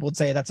think most people would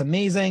say that's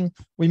amazing.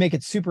 We make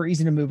it super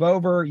easy to move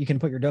over. You can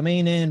put your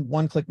domain in,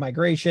 one-click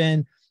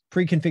migration,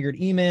 pre-configured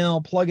email,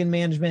 plugin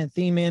management,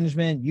 theme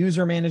management,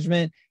 user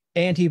management,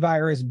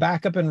 antivirus,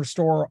 backup and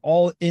restore,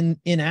 all in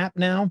app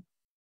now.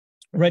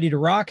 Ready to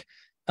rock.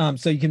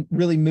 So you can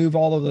really move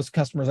all of those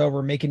customers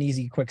over, make an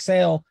easy, quick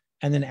sale,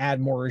 and then add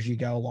more as you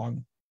go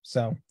along.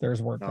 So there's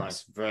WordPress.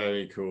 Nice.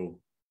 Very cool.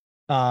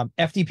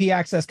 FTP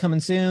access coming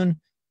soon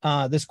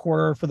this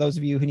quarter for those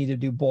of you who need to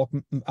do bulk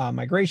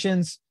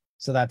migrations.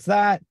 So that's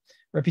that.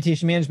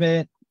 Reputation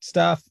management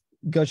stuff.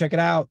 Go check it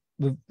out.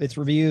 It's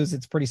reviews.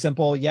 It's pretty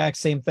simple. Yeah,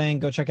 same thing.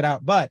 Go check it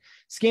out. But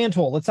Scan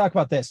Tool, let's talk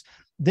about this.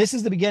 This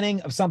is the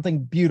beginning of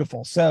something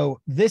beautiful.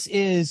 So this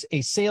is a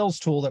sales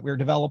tool that we're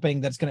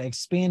developing that's going to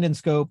expand in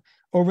scope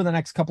over the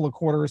next couple of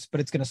quarters, but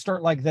it's going to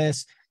start like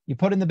this. You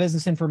put in the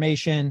business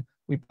information,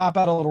 we pop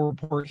out a little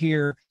report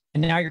here,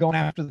 and now you're going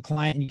after the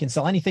client and you can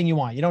sell anything you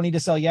want. You don't need to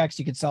sell Yext.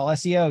 You could sell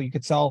SEO. You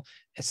could sell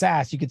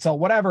SaaS. You could sell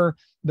whatever,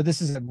 but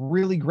this is a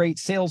really great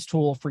sales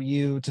tool for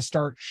you to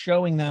start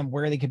showing them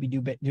where they could be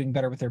doing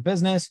better with their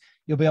business.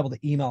 You'll be able to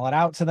email it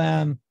out to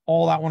them,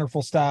 all that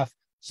wonderful stuff.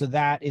 So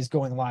that is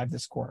going live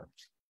this quarter.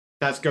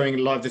 That's going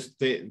live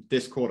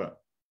this quarter.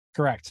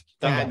 Correct.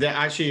 That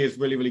actually is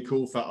really, really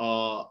cool for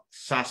our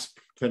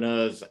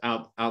SaaSpreneurs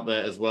out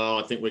there as well.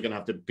 I think we're going to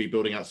have to be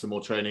building out some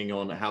more training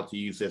on how to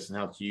use this and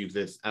how to use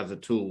this as a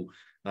tool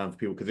for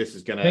people, because this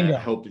is going to Bingo.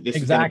 help. This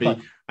Exactly. is going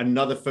to be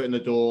another foot in the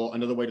door,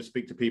 another way to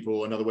speak to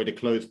people, another way to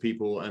close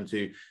people, and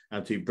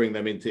to bring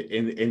them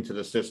into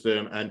the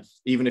system. And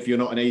even if you're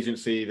not an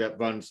agency that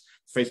runs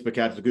Facebook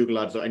ads or Google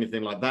ads or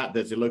anything like that,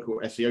 there's a local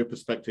SEO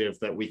perspective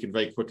that we can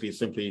very quickly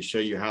simply show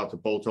you how to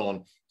bolt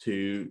on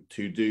to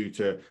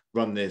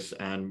run this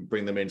and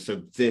bring them in.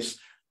 So this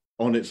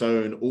on its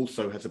own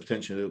also has the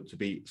potential to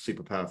be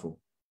super powerful.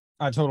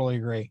 I totally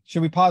agree.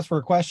 Should we pause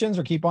for questions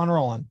or keep on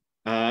rolling?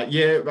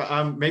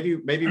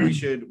 Maybe we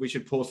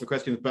should pause for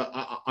questions, but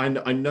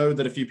I know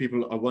that a few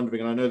people are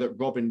wondering, and I know that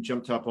Robin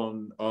jumped up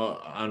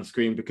on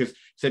screen because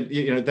said,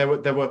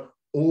 there were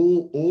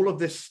all of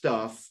this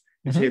stuff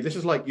is here. This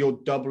is like you're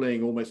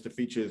doubling almost the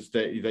features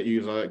that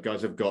you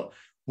guys have got.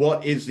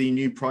 What is the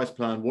new price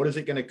plan? What is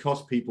it going to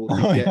cost people to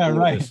get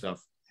all of this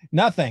stuff?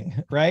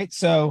 Nothing, right?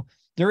 So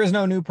there is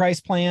no new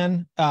price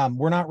plan.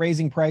 We're not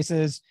raising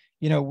prices.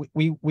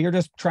 We are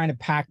just trying to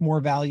pack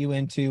more value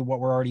into what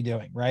we're already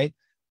doing, right?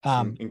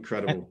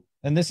 Incredible.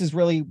 And this is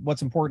really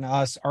what's important to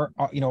us.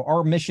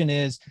 Our mission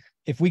is,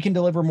 if we can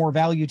deliver more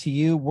value to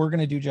you, we're going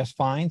to do just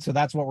fine. So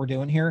that's what we're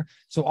doing here.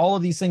 So all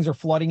of these things are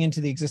flooding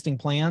into the existing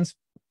plans.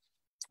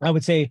 I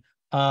would say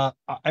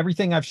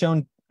everything I've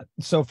shown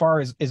so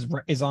far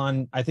is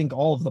on, I think,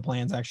 all of the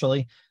plans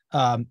actually.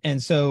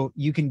 And so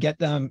you can get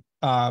them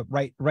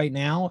right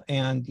now.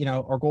 And,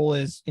 our goal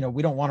is,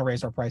 we don't want to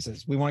raise our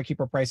prices. We want to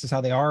keep our prices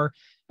how they are.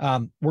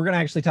 We're going to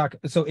actually talk.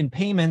 So in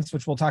payments,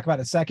 which we'll talk about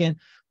in a second,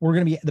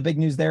 the big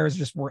news there is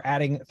just we're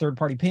adding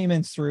third-party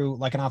payments through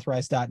like an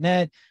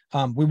authorized.net.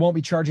 We won't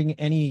be charging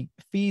any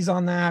fees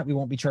on that. We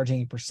won't be charging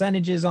any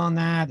percentages on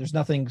that. There's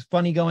nothing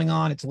funny going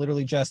on. It's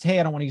literally just, hey,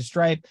 I don't want to use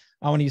Stripe.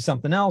 I want to use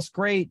something else.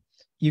 Great.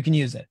 You can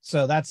use it.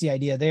 So that's the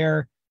idea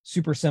there.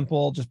 Super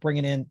simple. Just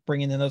bringing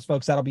in those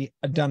folks. That'll be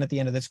done at the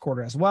end of this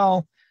quarter as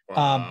well.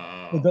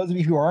 Wow. For those of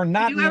you who are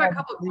not, we do have a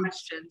couple of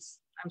questions.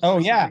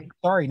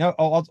 Sorry. No,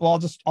 I'll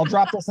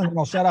drop this and then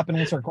I'll shut up and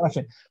answer a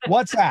question.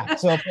 WhatsApp.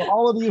 So for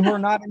all of you who are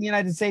not in the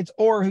United States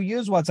or who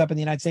use WhatsApp in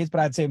the United States,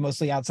 but I'd say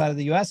mostly outside of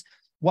the US,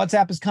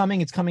 WhatsApp is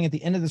coming. It's coming at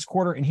the end of this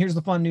quarter. And here's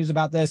the fun news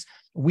about this.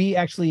 We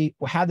actually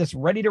had this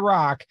ready to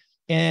rock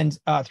and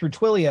through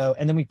Twilio.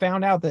 And then we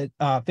found out that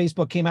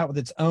Facebook came out with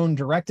its own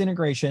direct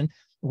integration,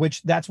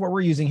 which that's what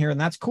we're using here.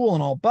 And that's cool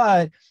and all.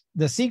 But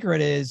the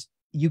secret is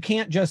you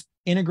can't just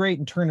integrate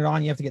and turn it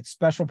on. You have to get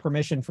special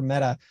permission from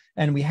Meta.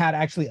 And we had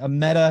actually a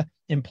Meta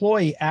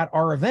employee at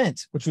our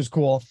event, which was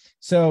cool.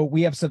 So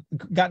we have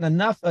gotten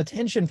enough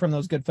attention from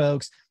those good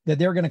folks that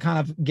they're going to kind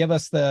of give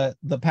us the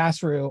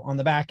pass-through on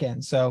the back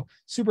end. So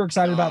super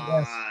excited about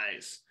this.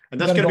 Nice. And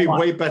that's going to be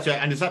way better.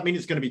 And does that mean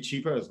it's going to be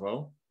cheaper as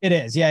well? It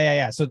is.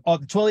 Yeah. So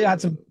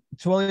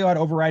Twilio had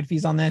override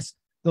fees on this.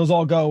 Those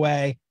all go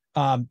away.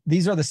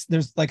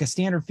 There's like a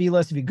standard fee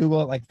list. If you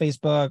Google it, like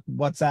Facebook,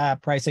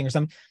 WhatsApp pricing or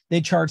something,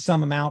 they charge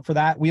some amount for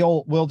that.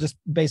 We'll just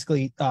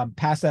basically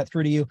pass that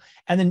through to you.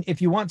 And then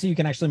if you want to, you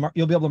can actually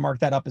you'll be able to mark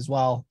that up as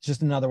well. It's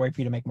just another way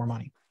for you to make more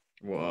money.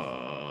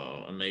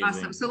 Whoa, amazing.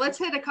 Awesome. So let's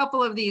hit a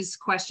couple of these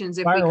questions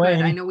if Fire we away, could.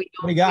 Amy. I know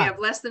we have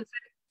less than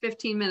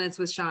 15 minutes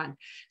with Shaun.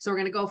 So we're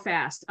going to go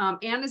fast.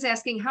 Anne is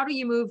asking, how do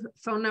you move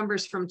phone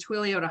numbers from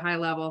Twilio to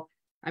HighLevel?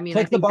 I mean,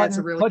 click the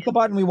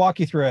button. We walk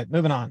you through it.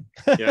 Moving on.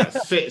 Yeah,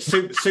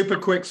 super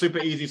quick, super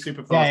easy,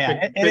 super fast.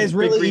 Yeah. It is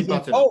really easy.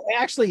 Oh,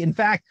 actually, in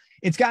fact,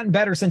 it's gotten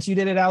better since you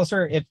did it,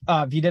 Alistair. If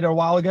you did it a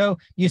while ago,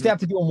 you used to have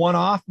to do them one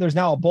off. There's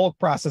now a bulk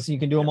process, so you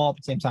can do them all at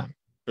the same time.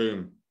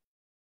 Boom.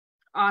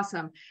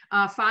 Awesome.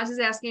 Foz is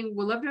asking,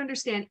 we'd love to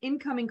understand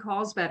incoming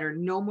calls better.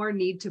 No more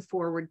need to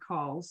forward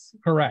calls.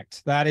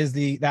 Correct. That is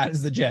the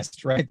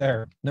gist right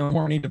there. No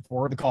more need to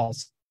forward the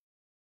calls.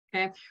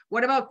 Okay.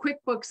 What about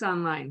QuickBooks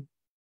Online?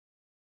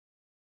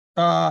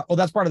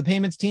 That's part of the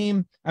payments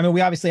team. I mean,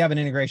 we obviously have an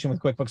integration with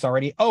QuickBooks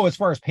already. As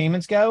far as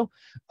payments go,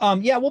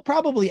 we'll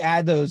probably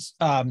add those.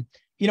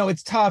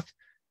 It's tough.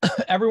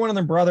 Everyone and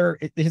their brother.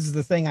 This is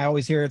the thing I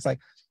always hear. It's like,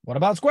 what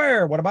about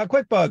Square? What about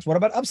QuickBooks? What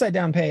about upside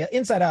down pay,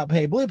 inside out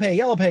pay, blue pay,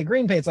 yellow pay,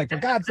 green pay? It's like, for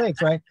God's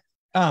sakes, right?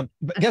 But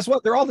guess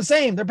what? They're all the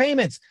same. They're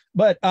payments.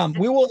 But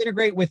we will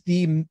integrate with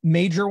the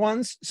major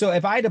ones. So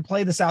if I had to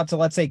play this out to,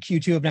 let's say,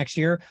 Q2 of next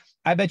year,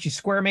 I bet you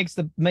Square makes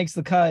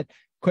the cut.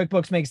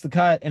 QuickBooks makes the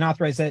cut and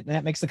authorize it, and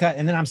that makes the cut.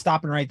 And then I'm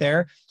stopping right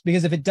there,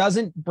 because if it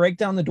doesn't break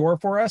down the door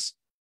for us,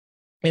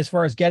 as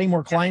far as getting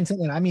more clients in,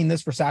 and I mean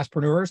this for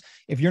SaaSpreneurs,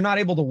 if you're not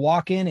able to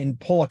walk in and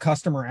pull a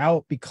customer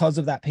out because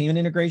of that payment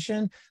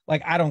integration,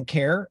 like, I don't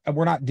care.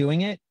 We're not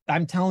doing it.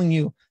 I'm telling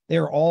you,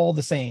 they're all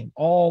the same,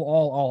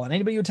 all. And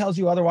anybody who tells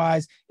you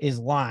otherwise is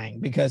lying,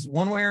 because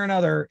one way or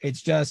another,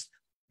 it's just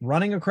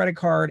running a credit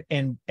card,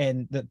 and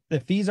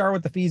the fees are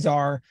what the fees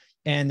are.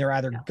 And they're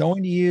either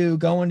going to you,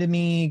 going to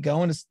me,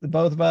 going to the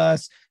both of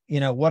us,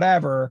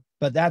 whatever.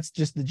 But that's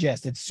just the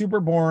gist. It's super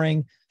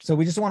boring. So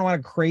we just want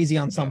to crazy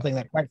on something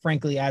that, quite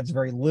frankly, adds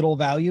very little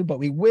value. But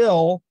we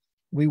will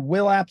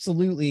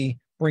absolutely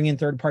bring in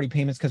third-party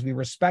payments, because we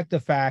respect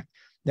the fact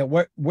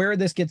that where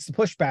this gets the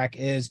pushback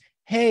is,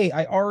 hey,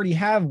 I already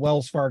have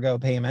Wells Fargo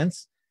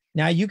payments.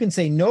 Now you can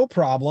say, no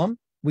problem.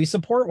 We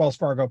support Wells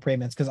Fargo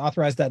payments, because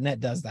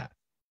authorized.net does that.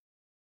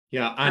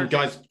 Yeah, and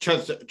guys,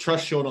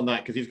 trust Shaun on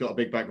that because he's got a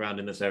big background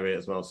in this area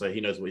as well, so he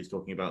knows what he's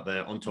talking about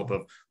there. On top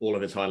of all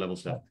of his high level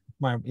stuff.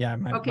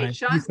 Okay,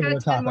 Sean's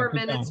got 10 more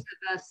minutes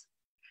for this.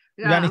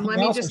 You got anything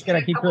else, or should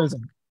I keep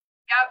cruising?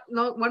 Yeah,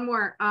 no, one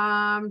more.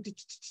 Faz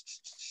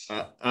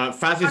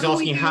is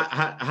asking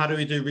how do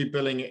we do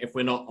rebilling if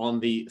we're not on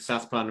the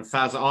SaaS plan? And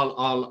Faz,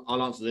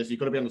 I'll answer this. You've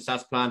got to be on the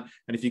SaaS plan,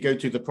 and if you go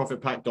to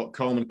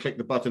theprofitpack.com and click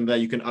the button there,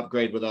 you can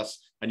upgrade with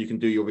us and you can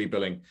do your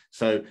rebilling.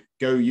 So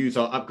go use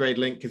our upgrade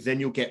link because then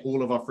you'll get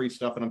all of our free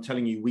stuff. And I'm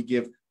telling you, we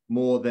give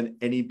more than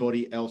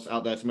anybody else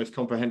out there. It's the most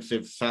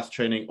comprehensive SaaS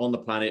training on the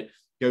planet.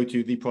 Go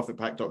to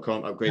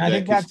theprofitpack.com, upgrade. I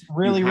think that's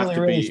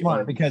really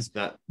smart because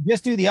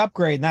just do the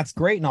upgrade and that's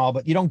great and all,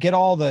 but you don't get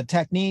all the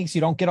techniques, you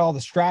don't get all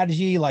the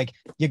strategy. Like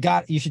you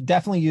should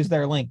definitely use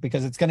their link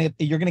because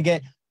you're gonna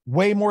get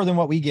way more than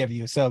what we give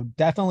you. So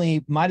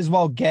definitely might as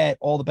well get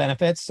all the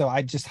benefits. So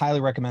I just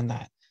highly recommend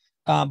that.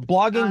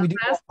 Blogging, we do.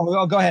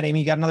 Go ahead,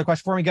 Amy. You got another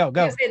question for me? Go.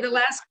 Say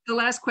the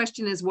last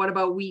question is, what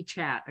about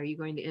WeChat? Are you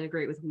going to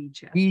integrate with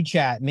WeChat?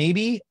 WeChat,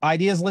 maybe.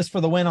 Ideas list for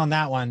the win on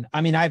that one.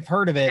 I mean, I've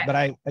heard of it, but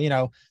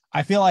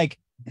I feel like,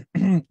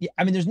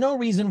 there's no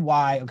reason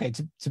why, okay,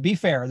 to be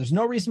fair, there's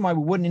no reason why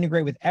we wouldn't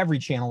integrate with every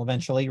channel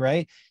eventually,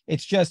 right?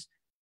 It's just,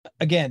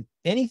 again,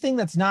 anything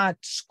that's not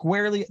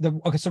squarely,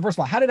 okay, so first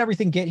of all, how did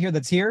everything get here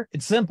that's here?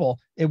 It's simple.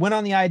 It went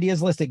on the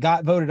ideas list. It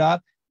got voted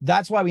up.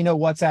 That's why we know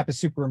WhatsApp is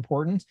super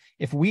important.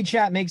 If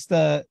WeChat makes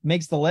the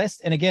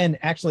list, and again,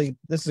 actually,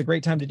 this is a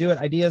great time to do it,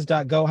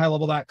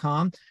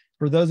 ideas.gohighlevel.com.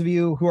 For those of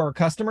you who are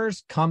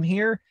customers, come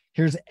here.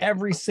 Here's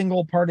every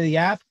single part of the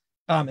app,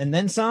 and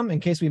then some in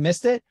case we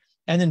missed it.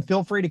 And then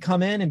feel free to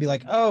come in and be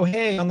like, oh,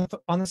 hey, on the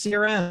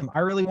CRM, I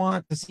really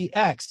want to see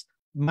X.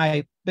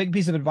 My big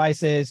piece of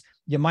advice is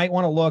you might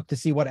want to look to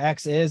see what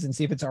X is and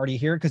see if it's already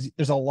here because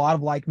there's a lot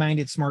of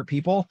like-minded smart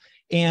people,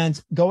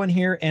 and go in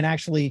here and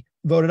actually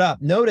vote it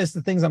up. Notice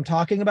the things I'm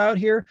talking about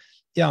here.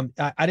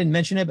 I didn't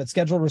mention it, but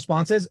scheduled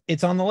responses,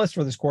 it's on the list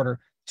for this quarter.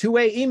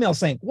 Two-way email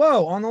sync,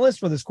 whoa, on the list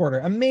for this quarter.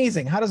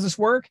 Amazing. How does this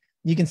work?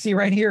 You can see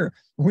right here.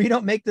 We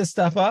don't make this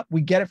stuff up.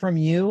 We get it from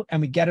you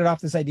and we get it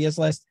off this ideas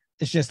list.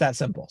 It's just that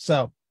simple.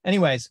 So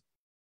anyways,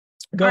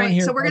 go in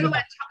here. So we're going to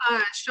let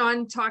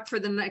Shaun talk for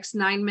the next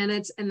 9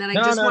 minutes. And then I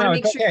just want to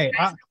make sure you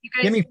guys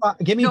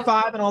give me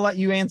 5 and I'll let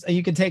you answer.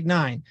 You can take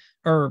 9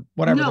 or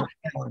whatever. No,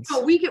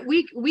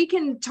 we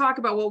can talk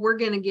about what we're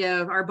going to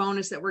give, our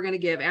bonus that we're going to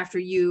give after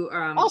you.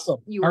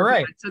 Awesome. You all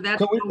right. So that's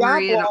no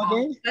worry at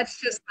all.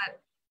 That's just that.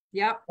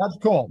 Yep. That's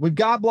cool. We've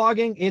got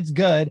blogging. It's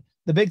good.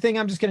 The big thing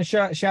I'm just going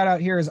to shout out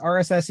here is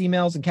RSS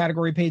emails and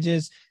category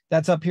pages.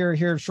 That's up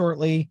here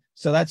shortly.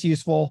 So that's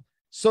useful.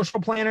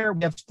 Social planner,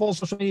 we have full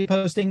social media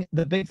posting.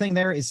 The big thing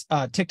there is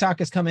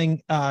TikTok is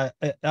coming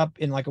up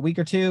in like a week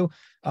or two.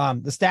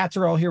 The stats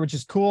are all here, which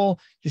is cool.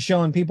 Just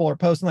showing people are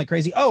posting like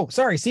crazy. Oh,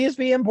 sorry,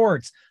 CSV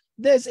imports.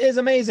 This is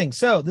amazing.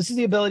 So this is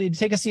the ability to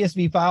take a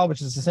CSV file,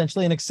 which is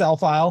essentially an Excel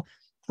file,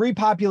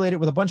 pre-populate it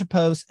with a bunch of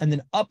posts, and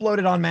then upload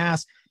it en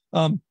masse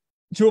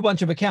to a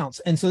bunch of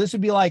accounts. And so this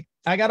would be like,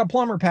 I got a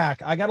plumber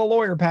pack, I got a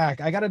lawyer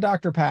pack, I got a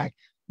doctor pack.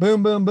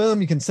 Boom, boom,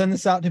 boom. You can send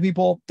this out to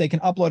people. They can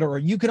upload it, or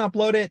you can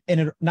upload it. And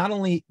it not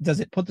only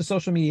does it put the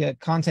social media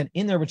content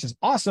in there, which is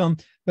awesome,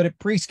 but it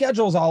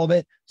pre-schedules all of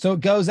it. So it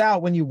goes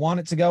out when you want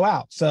it to go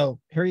out. So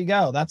here you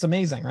go. That's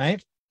amazing,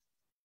 right?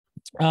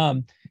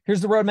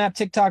 Here's the roadmap: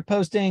 TikTok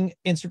posting,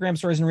 Instagram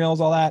stories and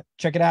reels, all that.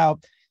 Check it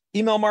out.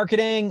 Email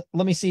marketing.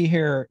 Let me see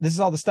here. This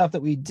is all the stuff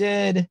that we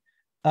did.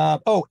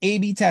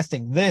 A/B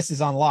testing. This is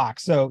on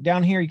lock. So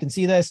down here, you can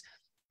see this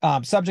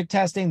subject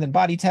testing, then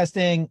body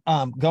testing,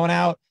 going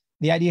out.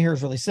 The idea here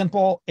is really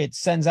simple. It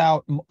sends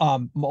out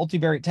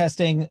multivariate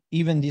testing,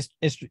 even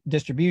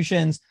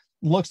distributions,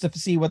 looks to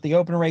see what the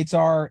open rates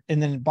are.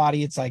 And then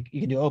body, it's like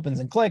you can do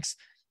opens and clicks.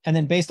 And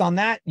then based on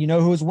that, you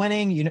know who's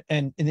winning,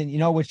 and then you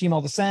know which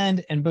email to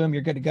send, and boom,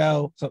 you're good to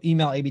go. So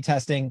email A/B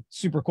testing,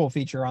 super cool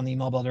feature on the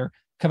email builder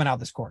coming out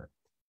this quarter.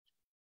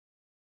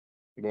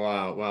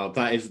 Wow.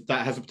 That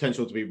has the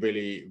potential to be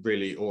really,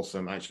 really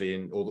awesome, actually,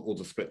 in all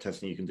the split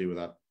testing you can do with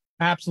that.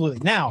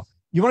 Absolutely. Now,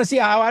 you want to see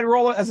how I'd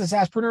roll it as a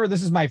SaaSpreneur?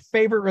 This is my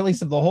favorite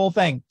release of the whole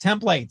thing,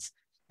 templates.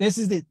 This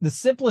is the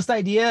simplest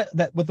idea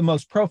that with the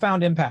most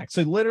profound impact.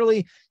 So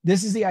literally,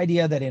 this is the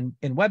idea that in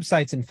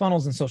websites and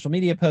funnels and social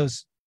media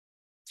posts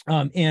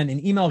and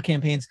in email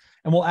campaigns,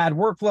 and we'll add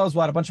workflows,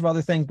 we'll add a bunch of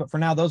other things. But for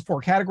now, those 4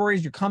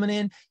 categories, you're coming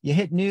in, you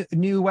hit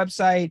new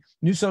website,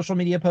 new social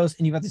media posts,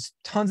 and you've got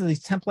tons of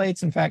these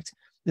templates. In fact,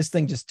 this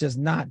thing just does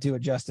not do it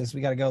justice. We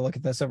got to go look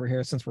at this over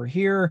here since we're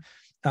here.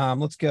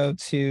 Let's go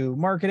to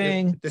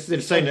marketing. This is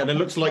insane. And it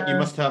looks like you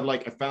must have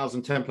like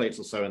 1,000 templates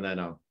or so in there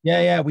now.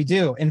 Yeah, we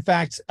do. In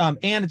fact, and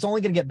it's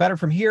only going to get better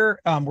from here.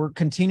 We're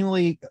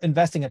continually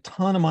investing a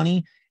ton of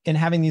money and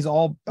having these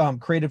all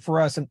created for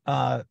us and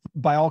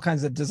by all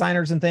kinds of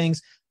designers and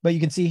things. But you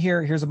can see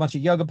here, here's a bunch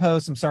of yoga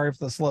posts. I'm sorry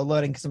for the slow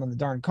loading because I'm in the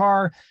darn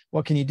car.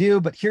 What can you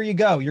do? But here you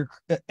go.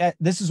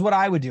 This is what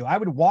I would do. I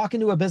would walk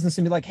into a business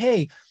and be like,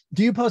 hey,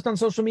 do you post on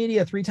social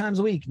media 3 times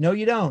a week? No,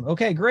 you don't.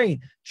 Okay,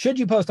 great. Should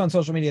you post on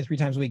social media 3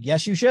 times a week?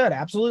 Yes, you should.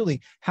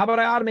 Absolutely. How about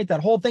I automate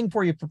that whole thing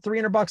for you for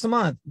 $300 a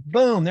month?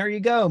 Boom, there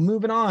you go.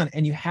 Moving on.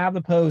 And you have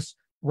the post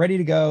ready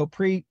to go,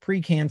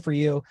 pre-canned for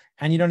you.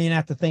 And you don't even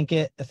have to think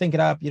it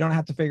up. You don't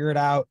have to figure it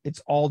out.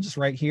 It's all just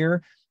right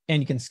here.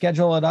 And you can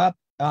schedule it up.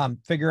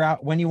 Figure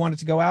out when you want it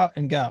to go out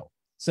and go.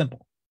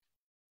 Simple.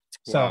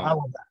 So wow. I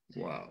love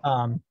that.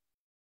 Wow.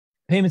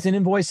 Payments and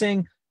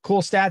invoicing,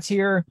 cool stats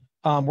here.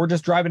 We're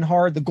just driving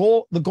hard. The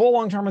goal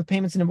long-term with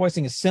payments and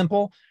invoicing is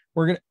simple.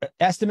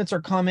 Estimates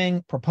are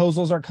coming,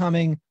 proposals are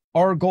coming.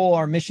 Our goal,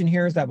 our mission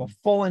here is to have a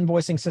full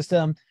invoicing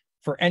system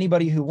for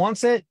anybody who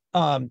wants it.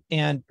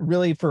 And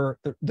really for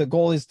the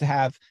goal is to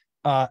have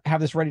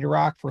this ready to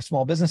rock for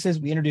small businesses.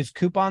 We introduced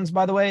coupons,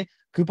 by the way.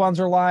 Coupons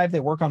are live. They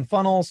work on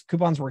funnels.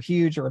 Coupons were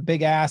huge or a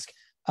big ask.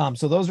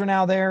 So those are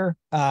now there.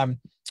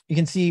 You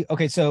can see,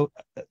 okay, so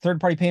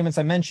third-party payments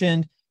I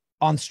mentioned.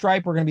 On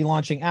Stripe, we're going to be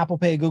launching Apple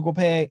Pay, Google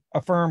Pay,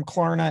 Affirm,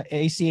 Klarna,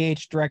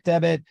 ACH, Direct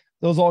Debit.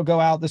 Those all go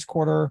out this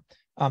quarter.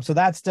 So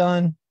that's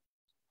done.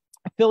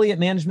 Affiliate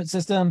management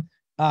system.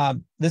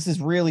 This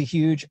is really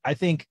huge, I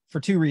think, for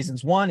 2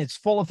 reasons. One, it's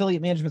full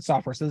affiliate management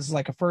software. So this is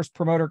like a first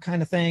promoter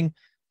kind of thing.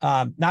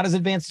 Not as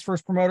advanced as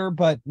first promoter,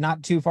 but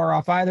not too far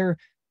off either.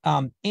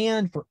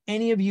 And for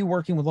any of you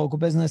working with local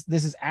business,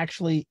 this is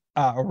actually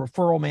a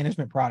referral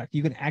management product.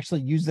 You can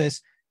actually use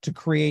this to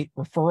create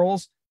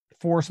referrals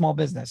for small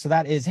business. So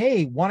that is,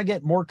 hey, want to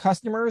get more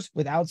customers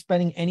without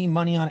spending any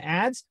money on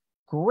ads?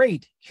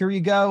 Great. Here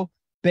you go.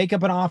 Bake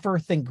up an offer.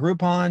 Think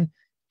Groupon.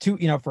 For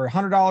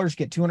 $100,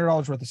 get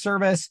 $200 worth of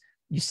service.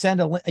 You send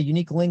a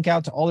unique link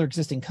out to all their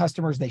existing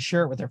customers. They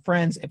share it with their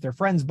friends. If their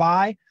friends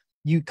buy,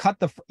 you cut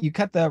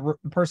the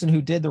person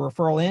who did the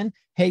referral in.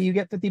 Hey, you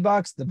get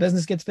 $50. The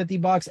business gets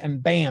 $50,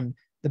 and bam,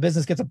 the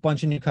business gets a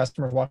bunch of new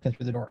customers walking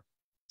through the door.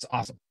 It's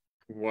awesome.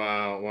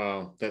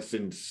 Wow, that's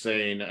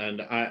insane.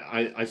 And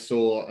I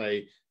saw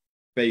a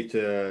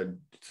beta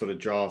sort of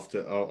draft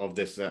of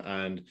this,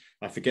 and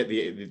I forget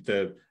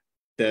the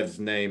dev's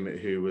name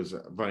who was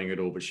running it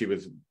all, but she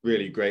was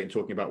really great in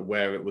talking about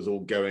where it was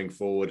all going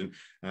forward,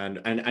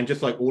 and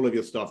just like all of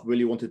your stuff,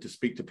 really wanted to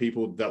speak to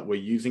people that were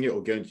using it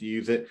or going to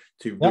use it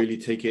to really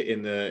take it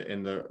in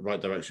the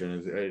right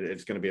direction.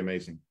 It's going to be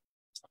amazing.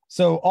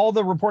 So all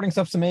the reporting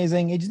stuff's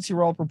amazing. Agency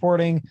roll-up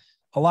reporting,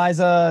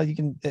 Eliza, you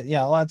can,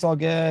 that's all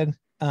good.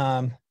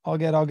 All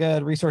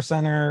good. Resource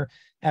center,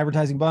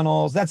 advertising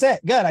bundles. That's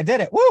it. Good. I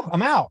did it. Woo,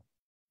 I'm out.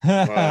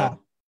 Wow.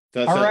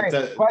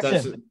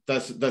 That's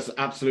that's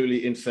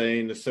absolutely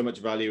insane. There's so much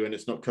value, and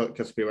it's not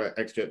customer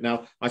extra.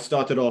 Now, I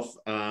started off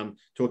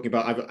talking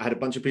about, I've had a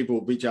bunch of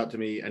people reach out to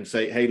me and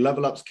say, hey,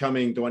 level up's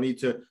coming. Do I need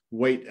to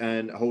wait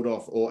and hold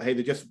off? Or, hey,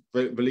 they just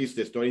released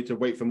this. Do I need to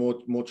wait for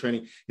more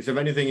training? Is there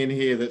anything in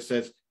here that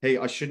says, hey,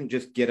 I shouldn't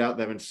just get out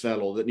there and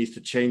sell, or that needs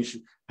to change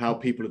how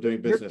people are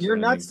doing business? You're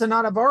nuts to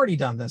not have already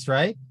done this,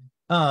 right?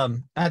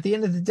 At the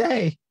end of the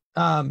day,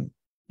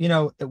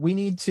 we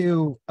need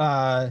to,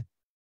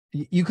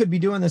 you could be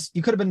doing this.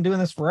 You could have been doing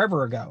this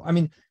forever ago. I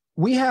mean,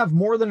 we have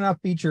more than enough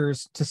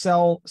features to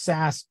sell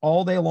SaaS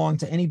all day long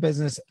to any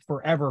business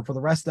forever for the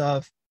rest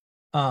of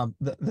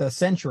the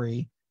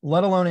century,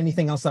 let alone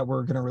anything else that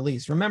we're going to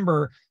release.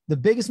 Remember, the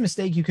biggest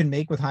mistake you can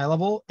make with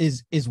HighLevel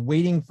is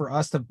waiting for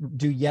us to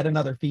do yet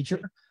another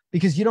feature,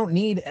 because you don't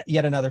need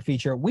yet another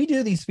feature. We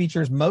do these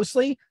features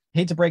mostly,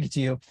 hate to break it to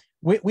you,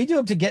 we do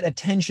it to get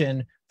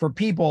attention for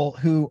people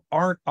who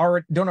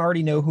don't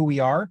already know who we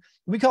are.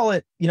 We call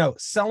it,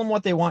 sell them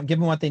what they want, give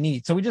them what they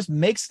need. So we just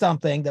make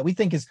something that we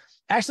think is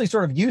actually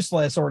sort of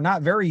useless or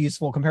not very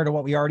useful compared to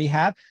what we already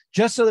have,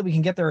 just so that we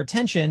can get their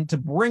attention to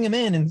bring them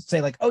in and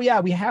say like, oh yeah,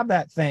 we have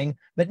that thing,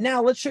 but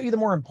now let's show you the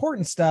more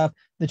important stuff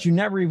that you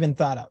never even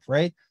thought of,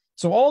 right?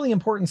 So all the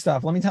important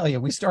stuff, let me tell you,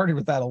 we started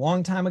with that a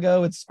long time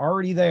ago. It's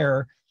already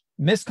there.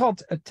 Missed call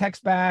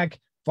text back,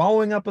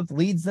 following up with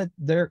leads that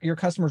your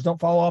customers don't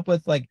follow up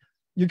with. Like,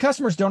 your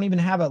customers don't even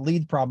have a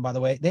lead problem, by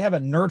the way. They have a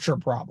nurture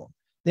problem.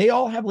 They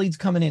all have leads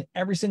coming in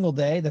every single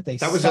day that they.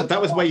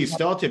 That was where you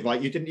started, right?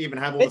 You didn't even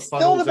have all it's the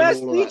funnels. Still the best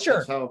and all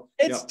feature.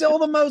 It's still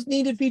the most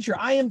needed feature.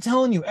 I am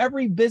telling you,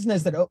 every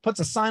business that puts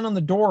a sign on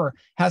the door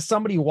has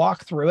somebody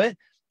walk through it,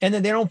 and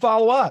then they don't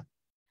follow up.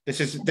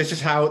 This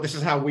is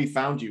how we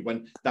found you,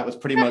 when that was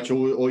pretty much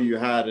all you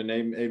had, and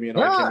Amy and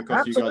I came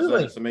across you guys.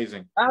 That's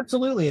amazing.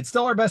 Absolutely, it's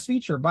still our best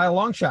feature by a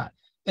long shot.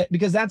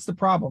 Because that's the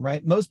problem,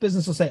 right? Most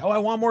businesses will say, oh, I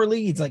want more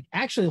leads. Like,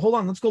 actually, hold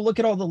on, let's go look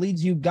at all the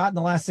leads you've got in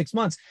the last 6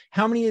 months.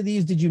 How many of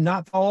these did you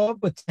not follow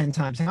up with 10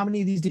 times? How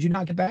many of these did you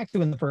not get back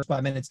to in the first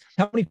 5 minutes?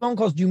 How many phone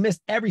calls do you miss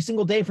every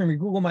single day from your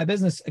Google My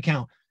Business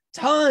account?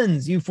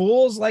 Tons, you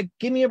fools. Like,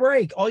 give me a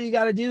break. All you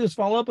got to do is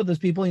follow up with those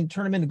people and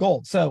turn them into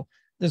gold. So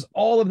there's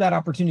all of that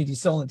opportunity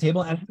still on the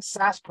table. And as a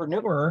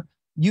SaaSpreneur,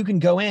 you can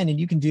go in and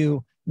you can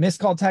do missed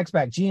call text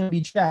back,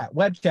 GMB chat,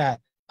 web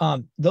chat,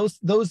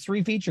 Those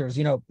three features,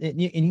 you know, and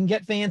you can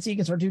get fancy, you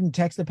can start doing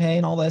text to pay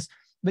and all this,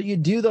 but you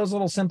do those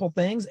little simple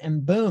things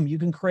and boom, you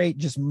can create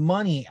just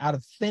money out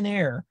of thin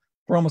air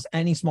for almost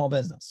any small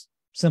business.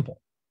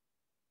 Simple.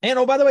 And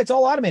oh, by the way, it's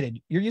all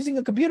automated. You're using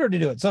a computer to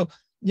do it. So,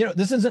 you know,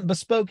 this isn't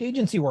bespoke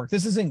agency work.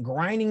 This isn't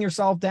grinding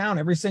yourself down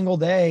every single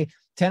day,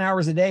 10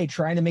 hours a day,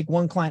 trying to make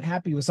one client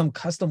happy with some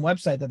custom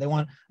website that they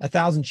want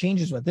 1,000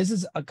 changes with. This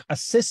is a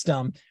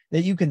system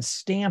that you can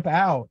stamp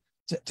out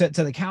to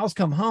the cows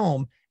come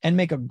home and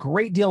make a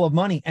great deal of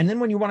money. And then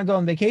when you want to go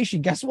on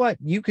vacation, guess what?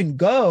 You can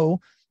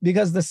go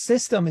because the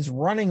system is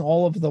running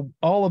all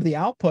of the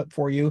output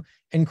for you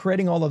and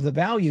creating all of the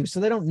value. So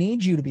they don't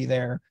need you to be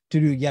there to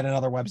do yet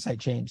another website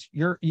change.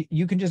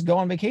 You can just go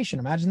on vacation.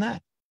 Imagine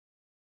that.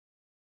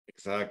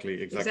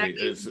 Exactly.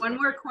 One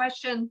more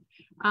question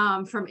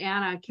from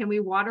Anna. Can we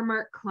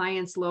watermark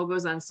clients'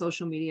 logos on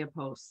social media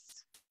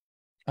posts?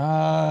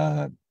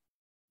 I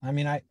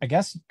mean, I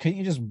guess, couldn't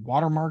you just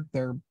watermark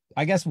their,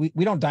 I guess we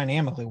don't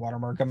dynamically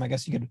watermark them. I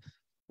guess you could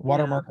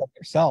watermark them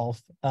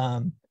yourself.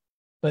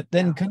 But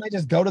then couldn't I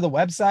just go to the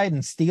website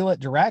and steal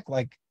it direct?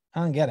 Like, I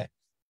don't get it.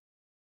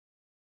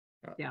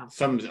 Yeah.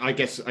 I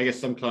guess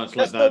some clients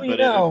just like that, but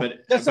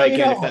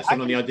again, if that's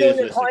on the ideas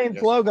list,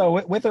 client's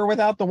logo with or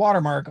without the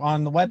watermark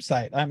on the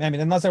website. I mean,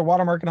 unless they're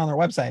watermarking on their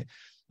website.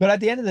 But at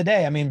the end of the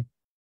day, I mean,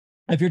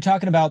 if you're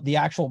talking about the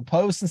actual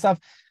posts and stuff,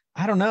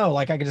 I don't know,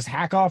 like I could just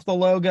hack off the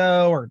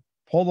logo or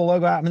pull the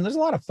logo out. I mean, there's a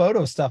lot of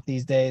photo stuff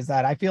these days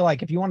that I feel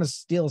like if you want to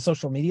steal a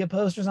social media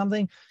post or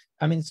something,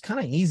 I mean, it's kind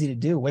of easy to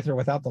do with or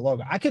without the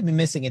logo. I could be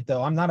missing it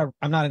though. I'm not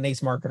an ace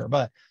marketer,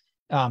 but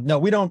no,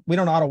 we don't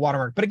auto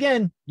watermark. But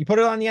again, you put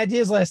it on the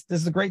ideas list. This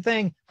is a great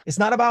thing. It's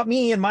not about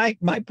me and my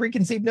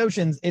preconceived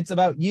notions. It's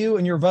about you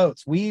and your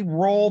votes. We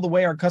roll the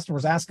way our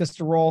customers ask us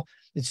to roll.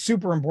 It's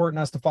super important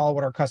to us to follow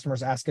what our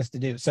customers ask us to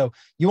do. So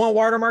you want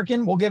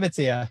watermarking? We'll give it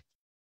to you.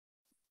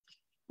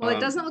 Well, it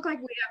doesn't look like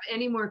we have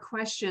any more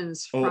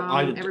questions from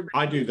everybody.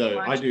 I do though.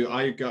 Watching.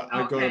 I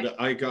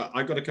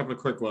got a couple of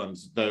quick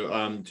ones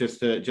though. Just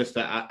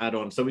to add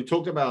on. So we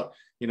talked about,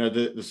 you know,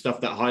 the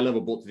stuff that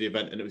HighLevel brought to the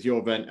event, and it was your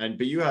event,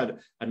 but you had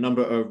a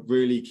number of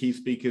really key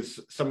speakers,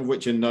 some of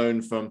which are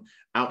known from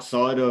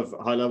outside of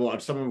HighLevel, and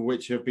some of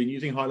which have been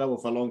using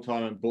HighLevel for a long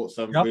time and brought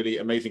some really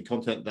amazing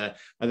content there.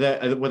 Were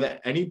there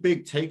any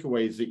big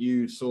takeaways that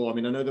you saw? I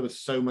mean, I know there was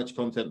so much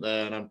content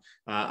there, and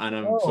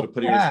I'm sort of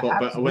putting you on the spot,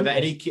 but absolutely. were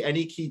there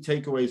any key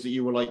takeaways that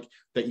you were like,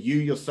 that you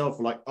yourself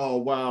were like, oh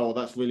wow,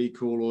 that's really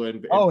cool?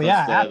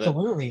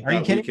 Absolutely. Are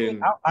you kidding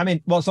me? I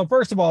mean, well, so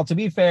first of all, to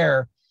be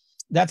fair,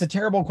 that's a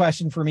terrible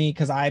question for me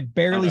because I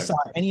barely saw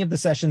any of the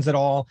sessions at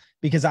all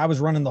because I was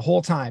running the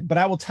whole time. But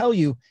I will tell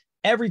you,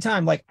 every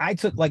time, like I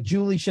took, like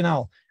Julie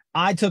Chanel,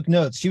 I took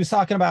notes. She was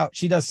talking about,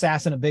 she does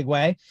SaaS in a big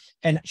way.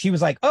 And she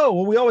was like, oh,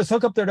 well, we always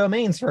hook up their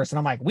domains first. And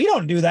I'm like, we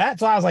don't do that.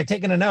 So I was like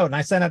taking a note and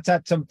I sent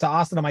it to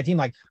Austin on my team,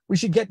 like, we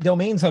should get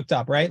domains hooked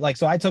up, right? Like,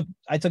 so I took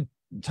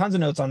tons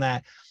of notes on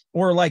that.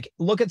 Or like,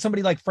 look at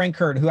somebody like Frank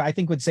Hurd, who I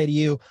think would say to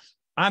you,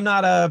 I'm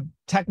not a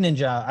tech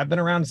ninja. I've been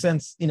around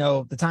since, you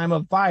know, the time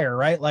of fire,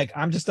 right? Like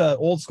I'm just an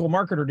old school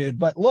marketer dude,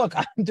 but look,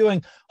 I'm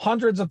doing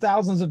hundreds of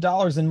thousands of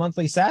dollars in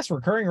monthly SaaS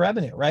recurring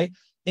revenue, right?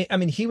 I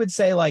mean, he would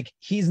say like,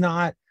 he's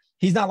not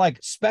like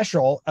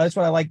special. That's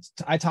what I like.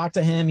 I talked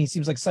to him. He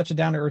seems like such a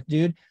down to earth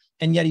dude,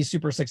 and yet he's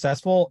super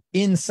successful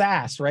in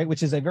SaaS, right?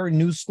 Which is a very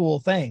new school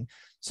thing.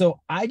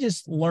 So I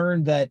just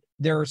learned that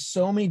there are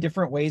so many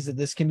different ways that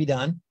this can be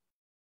done.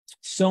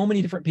 So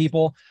many different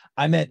people.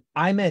 I met,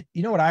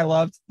 you know what I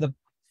loved? The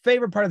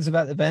favorite part of this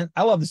event,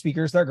 I love the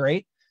speakers, they're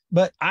great,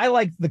 but I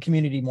like the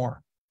community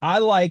more. I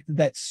liked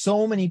that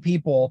so many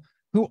people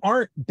who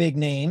aren't big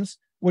names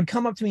would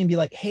come up to me and be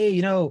like, hey,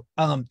 you know,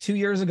 2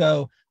 years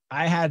ago,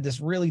 I had this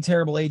really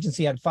terrible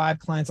agency, I had 5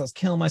 clients, I was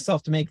killing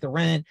myself to make the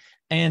rent,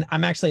 and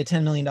I'm actually a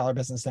 $10 million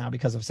business now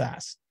because of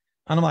SaaS.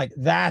 And I'm like,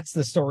 that's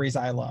the stories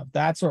I love.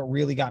 That's what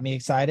really got me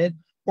excited.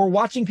 Or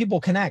watching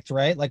people connect,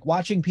 right? Like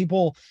watching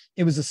people,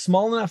 it was a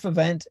small enough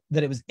event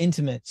that it was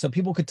intimate. So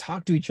people could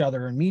talk to each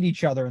other and meet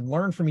each other and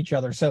learn from each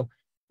other. So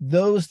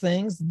those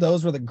things,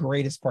 those were the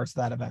greatest parts of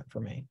that event for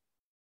me.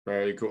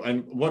 Very cool.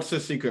 And what's the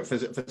secret for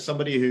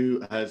somebody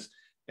who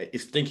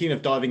is thinking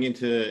of diving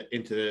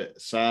into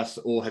SaaS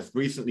or has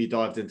recently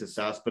dived into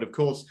SaaS, but of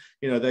course,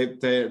 you know,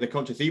 they're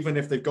conscious, even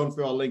if they've gone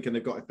through our link and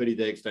they've got a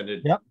 30-day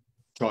extended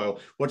trial.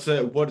 Are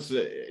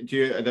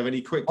there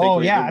any quick takeaways? Oh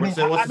yeah.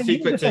 What's the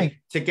secret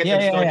to get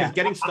them started? Because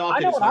getting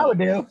started. I know what I would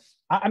do.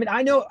 I mean,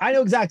 I know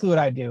exactly what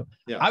I'd do.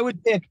 Yeah. I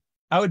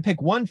would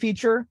pick one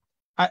feature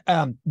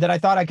that I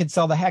thought I could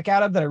sell the heck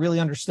out of, that I really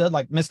understood,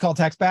 like missed call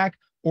text back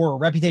or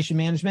reputation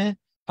management.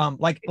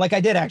 Like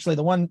I did actually,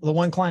 the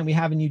one client we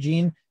have in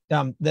Eugene,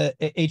 the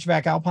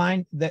HVAC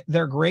Alpine,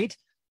 they're great.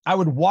 I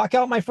would walk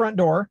out my front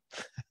door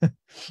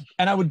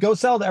and I would go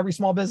sell to every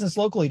small business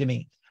locally to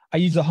me. I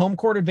use the home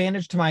court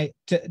advantage to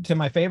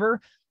my favor.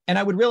 And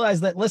I would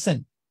realize that,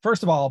 listen,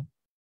 first of all,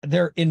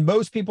 there in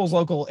most people's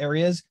local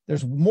areas,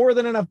 there's more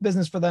than enough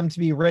business for them to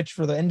be rich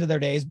for the end of their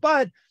days.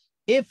 But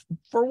if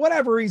for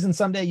whatever reason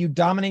someday you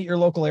dominate your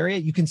local area,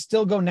 you can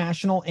still go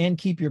national and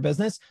keep your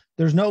business.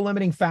 There's no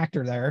limiting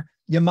factor there.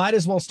 You might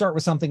as well start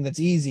with something that's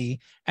easy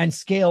and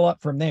scale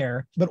up from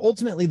there. But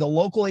ultimately, the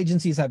local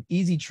agencies have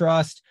easy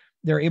trust.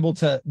 They're able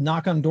to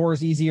knock on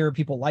doors easier.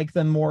 People like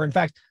them more. In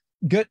fact,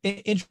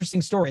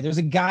 interesting story. There's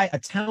a guy a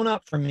town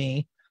up from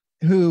me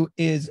who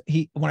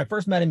when I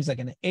first met him, he's like,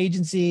 an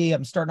agency.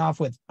 I'm starting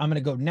off with, I'm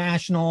going to go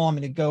national. I'm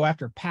going to go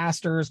after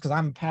pastors because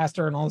I'm a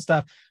pastor and all this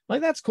stuff. I'm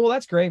like, that's cool.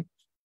 That's great.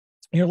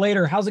 A year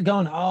later, how's it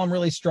going? Oh, I'm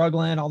really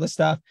struggling, all this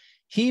stuff.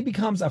 He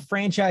becomes a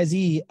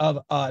franchisee of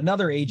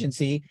another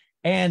agency.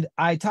 And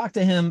I talked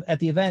to him at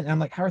the event and I'm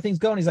like, how are things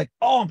going? He's like,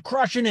 oh, I'm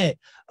crushing it.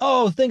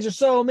 Oh, things are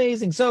so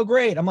amazing. So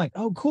great. I'm like,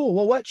 oh, cool.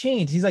 Well, what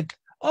changed? He's like,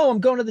 oh, I'm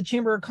going to the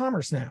Chamber of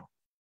Commerce now.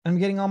 I'm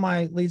getting all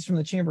my leads from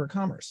the Chamber of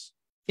Commerce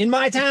in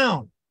my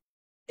town.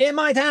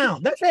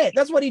 That's it.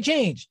 That's what he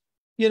changed,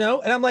 And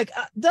I'm like,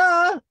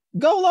 duh,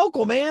 go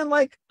local, man.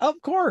 Like,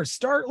 of course,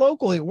 start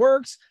locally. It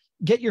works.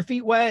 Get your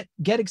feet wet,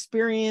 get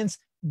experience.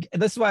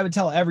 This is what I would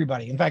tell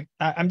everybody. In fact,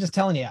 I'm just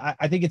telling you,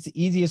 I think it's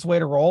the easiest way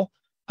to roll.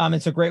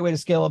 It's a great way to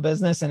scale a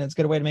business and it's a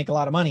good way to make a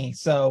lot of money.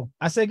 So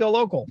I say go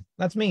local.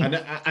 That's me. And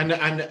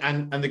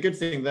the good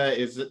thing there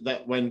is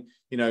that when,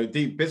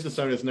 the business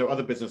owners know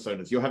other business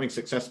owners, you're having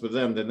success with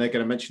them, then they're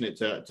going to mention it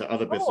to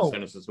other business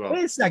owners as well.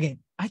 Wait a second.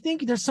 I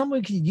think there's something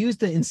we could use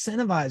to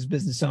incentivize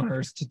business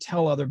owners to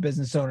tell other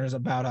business owners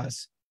about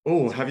us.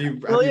 Oh, have you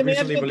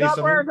recently believed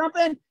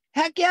something?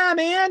 Heck yeah,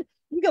 man.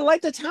 You can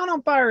light the town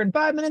on fire in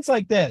 5 minutes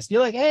like this.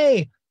 You're like,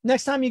 hey,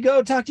 next time you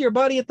go talk to your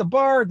buddy at the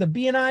bar, the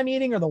BNI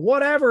meeting or the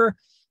whatever,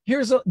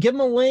 give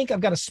him a link.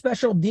 I've got a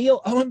special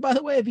deal. Oh, and by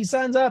the way, if he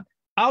signs up,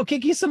 I'll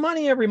kick you some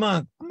money every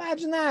month.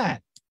 Imagine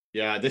that.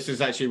 Yeah, this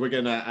is actually, we're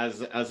going to, as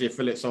the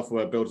affiliate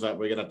software builds up,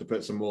 we're going to have to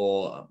put some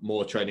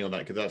more training on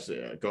that because that's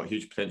got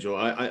huge potential.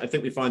 I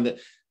think we find that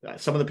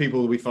some of the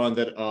people we find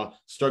that are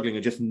struggling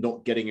are just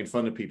not getting in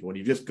front of people. And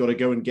you've just got to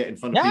go and get in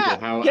front of people,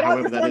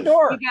 however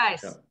that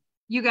is.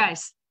 You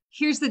guys.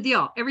 Here's the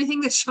deal.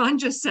 Everything that Shaun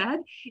just said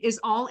is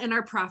all in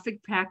our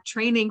Profit Pack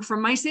training from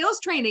my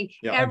sales training.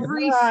 Yeah.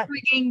 Every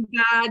freaking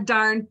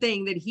darn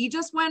thing that he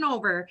just went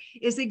over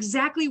is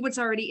exactly what's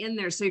already in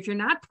there. So if you're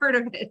not part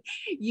of it,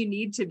 you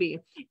need to be.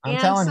 And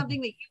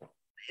something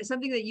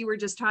that you were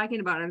just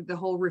talking about, the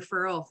whole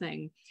referral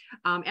thing.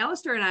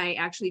 Alistair and I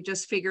actually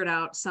just figured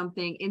out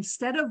something.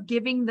 Instead of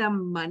giving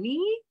them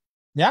money,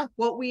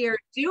 what we are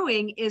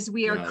doing is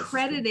we are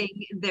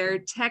crediting their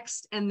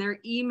text and their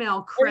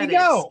email credits. There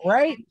you go,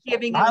 right?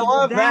 Giving them I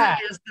love that.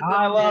 As the bonus.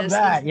 I love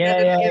that.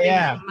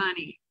 Yeah.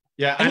 Money.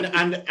 Yeah,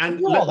 and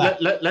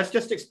let's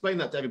just explain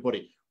that to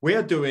everybody.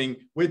 We're doing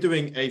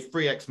a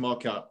 3x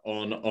markup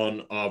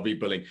on our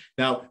rebilling.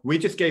 Now, we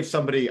just gave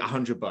somebody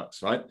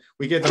 $100, right?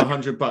 We gave them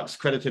 $100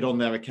 credited on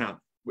their account.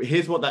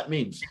 Here's what that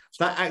means.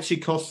 That actually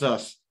costs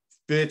us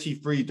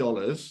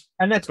 $33,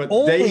 and that's but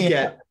only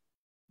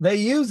they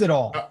use it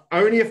all.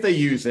 Only if they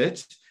use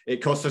it.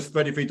 It costs us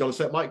 $33,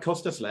 so it might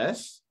cost us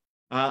less.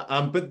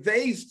 But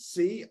they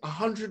see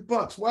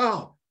 $100.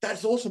 Wow,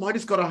 that's awesome. I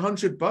just got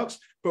 $100,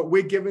 but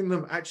we're giving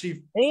them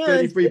actually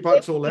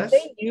 $33 or less.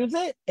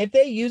 If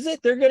they use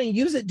it, they're going to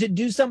use it to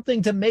do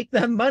something to make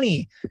them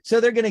money. So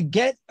they're going to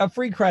get a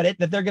free credit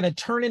that they're going to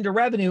turn into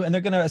revenue, and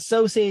they're going to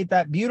associate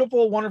that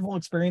beautiful, wonderful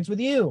experience with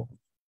you.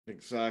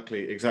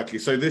 Exactly.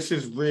 So this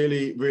is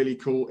really, really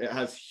cool. It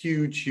has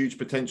huge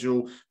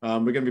potential. We're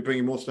going to be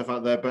bringing more stuff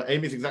out there, but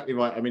Amy's exactly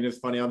right. I mean, it's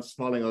funny. I'm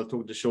smiling. I was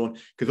talking to Shaun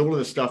because all of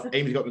the stuff,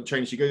 Amy's got the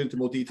training. She goes into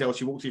more detail.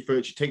 She walks you through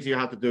it. She takes you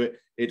how to do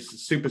it.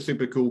 It's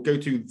super cool. Go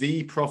to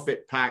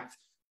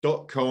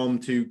theprofitpact.com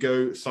to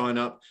go sign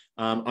up.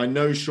 I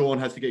know Shaun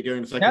has to get going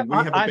in a second.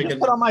 Yep, I just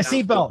put on my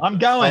seatbelt. I'm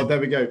going. Oh, there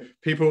we go.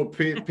 People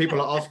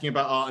are asking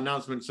about our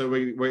announcement. So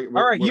we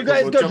all right, you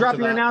guys go drop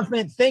your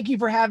announcement. Thank you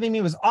for having me.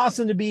 It was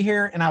awesome to be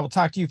here, and I will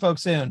talk to you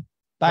folks soon.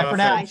 Bye for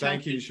now.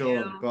 Thank you,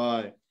 Shaun.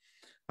 Bye.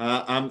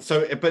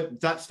 But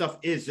that stuff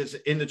is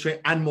in the train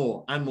and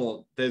more.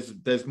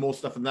 There's more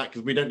stuff in that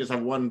because we don't just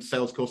have one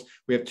sales course.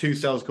 We have 2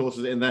 sales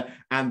courses in there.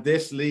 And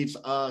this leads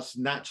us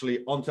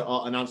naturally onto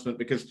our announcement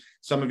because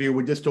some of you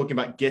were just talking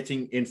about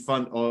getting in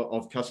front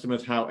of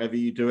customers, however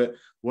you do it.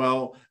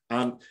 Well,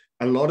 a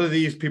lot of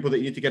these people that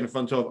you need to get in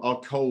front of are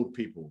cold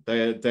people.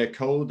 They're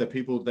cold. They're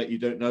people that you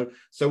don't know.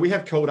 So we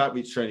have cold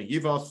outreach training.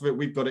 You've asked for it.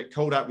 We've got it.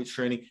 Cold outreach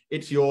training.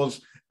 It's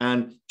yours.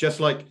 And just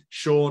like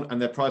Shaun and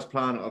their price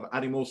plan of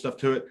adding more stuff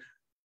to it,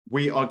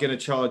 we are going to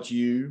charge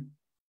you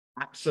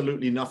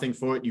absolutely nothing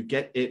for it. You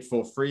get it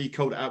for free,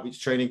 cold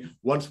outreach training.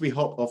 Once we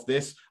hop off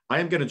this, I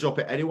am going to drop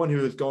it. Anyone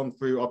who has gone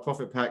through our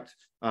Profit Pact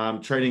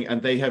training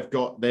and they have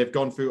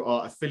gone through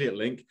our affiliate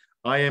link,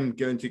 I am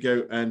going to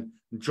go and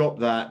drop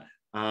that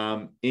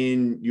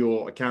in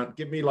your account.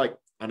 Give me like,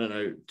 I don't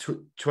know,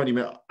 20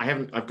 minutes.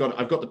 I've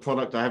got the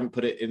product. I haven't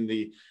put it in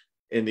the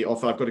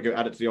offer. I've got to go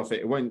add it to the offer.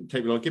 It won't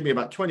take me long. Give me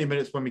about 20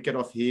 minutes when we get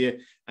off here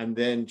and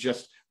then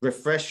just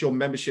refresh your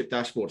membership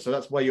dashboard. So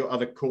that's where your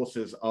other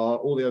courses are.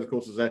 All the other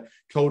courses there.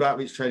 Cold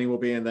outreach training will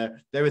be in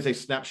there. There is a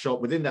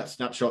snapshot. Within that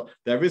snapshot,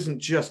 there isn't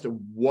just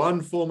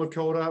one form of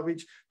cold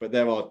outreach, but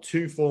there are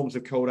 2 forms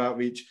of cold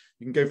outreach.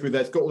 You can go through there.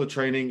 It's got all the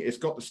training. It's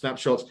got the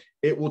snapshots.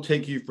 It will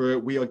take you through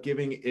it. We are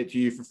giving it to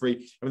you for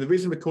free. I mean, the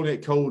reason we're calling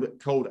it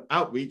cold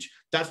outreach,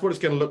 that's what it's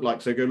going to look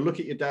like. So go look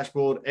at your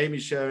dashboard.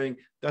 Amy's sharing.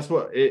 That's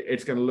what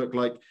it's going to look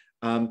like.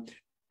 And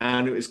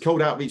it's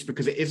cold outreach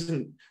because it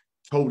isn't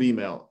cold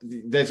email.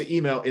 There's an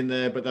email in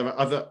there, but there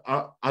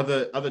are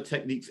other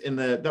techniques in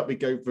there that we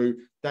go through.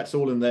 That's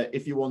all in there.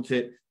 If you want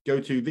it, go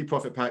to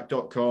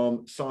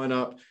theprofitpack.com, sign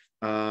up,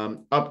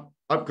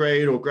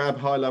 upgrade or grab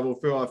HighLevel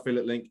through our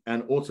affiliate link,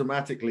 and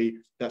automatically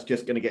that's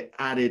just going to get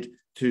added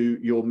to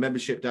your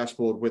membership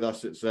dashboard with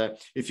us. It's there.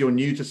 If you're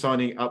new to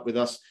signing up with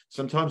us,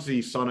 sometimes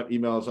these sign up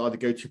emails either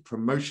go to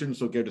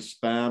promotions or go to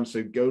spam.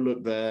 So go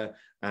look there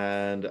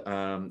and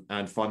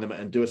find them,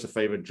 and do us a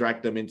favor,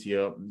 drag them into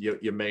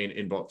your main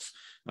inbox.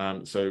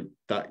 So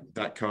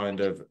that kind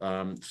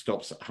of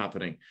stops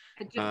happening.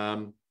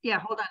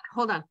 Yeah,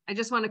 hold on. I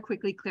just want to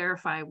quickly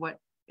clarify what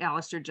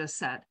Alistair just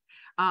said.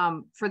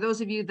 For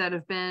those of you that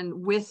have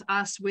been with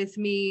us, with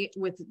me,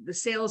 with the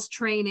sales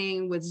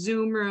training, with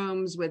Zoom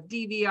rooms, with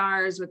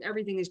DVRs, with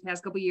everything these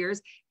past couple of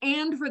years,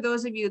 and for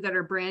those of you that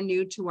are brand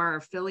new to our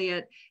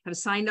affiliate, have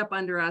signed up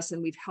under us,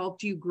 and we've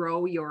helped you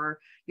grow your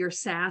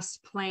SaaS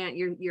plan,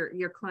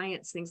 your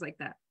clients, things like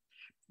that.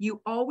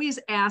 You always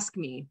ask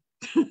me,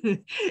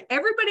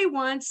 everybody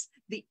wants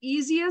the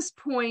easiest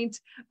point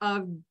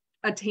of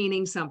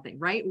attaining something,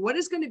 right? What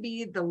is going to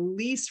be the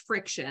least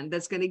friction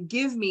that's going to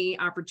give me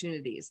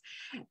opportunities?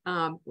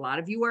 A lot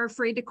of you are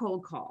afraid to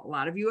cold call. A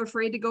lot of you are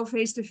afraid to go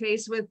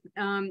face-to-face with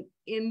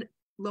in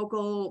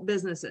local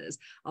businesses.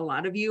 A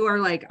lot of you are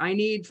like, I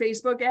need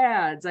Facebook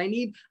ads. I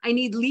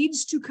need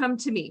leads to come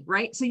to me,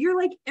 right? So you're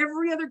like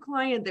every other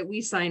client that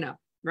we sign up,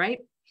 right?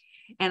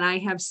 And I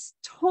have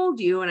told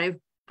you, and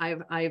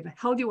I've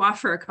held you off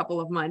for a couple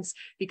of months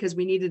because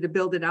we needed to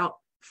build it out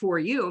for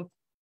you.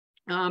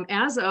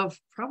 As of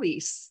probably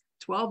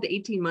 12 to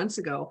 18 months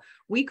ago,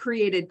 we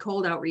created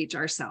cold outreach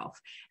ourselves.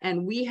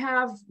 And we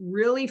have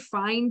really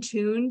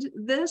fine-tuned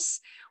this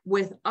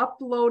with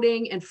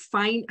uploading and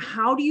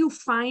how do you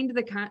find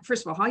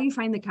first of all, how do you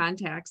find the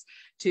contacts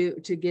to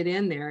get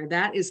in there?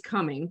 That is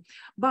coming.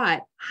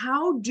 But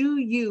how do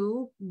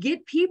you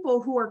get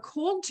people who are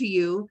cold to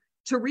you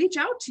to reach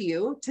out to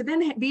you to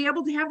then be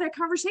able to have that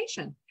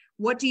conversation?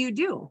 What do you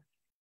do?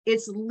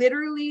 It's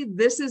literally,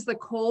 this is the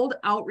cold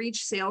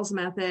outreach sales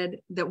method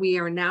that we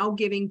are now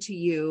giving to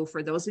you.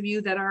 For those of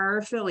you that are our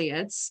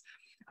affiliates,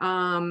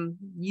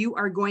 you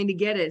are going to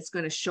get it. It's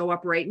going to show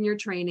up right in your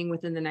training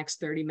within the next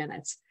 30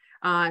 minutes.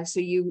 So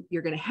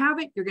you're going to have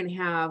it. You're going to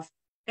have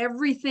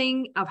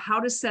everything of how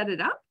to set it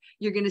up.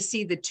 You're going to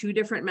see the 2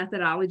 different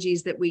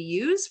methodologies that we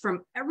use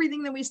from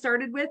everything that we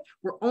started with.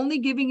 We're only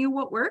giving you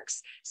what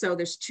works. So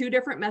there's 2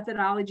 different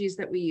methodologies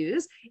that we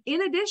use.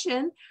 In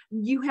addition,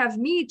 you have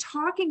me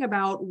talking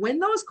about when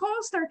those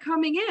calls start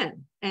coming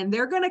in, and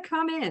they're going to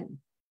come in,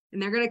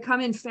 and they're going to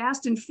come in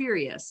fast and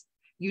furious.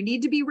 You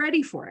need to be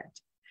ready for it.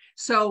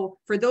 So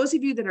for those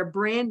of you that are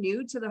brand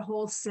new to the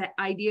whole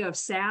idea of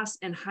SaaS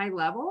and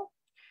HighLevel,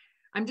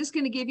 I'm just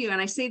going to give you,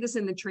 and I say this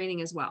in the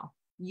training as well,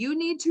 you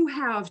need to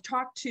have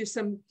talked to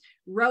some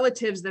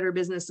relatives that are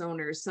business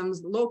owners, some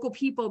local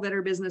people that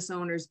are business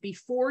owners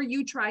before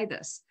you try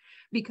this.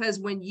 Because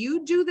when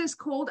you do this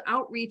cold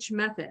outreach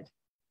method,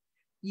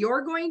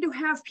 you're going to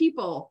have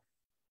people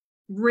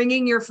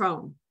ringing your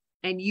phone,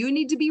 and you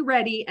need to be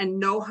ready and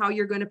know how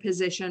you're going to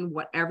position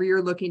whatever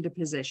you're looking to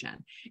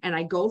position. And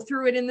I go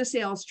through it in the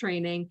sales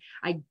training.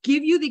 I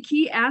give you the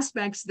key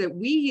aspects that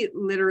we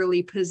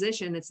literally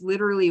position. It's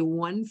literally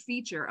one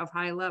feature of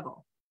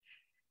HighLevel.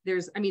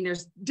 There's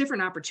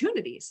different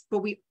opportunities,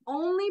 but we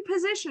only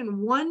position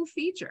one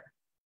feature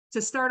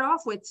to start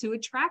off with to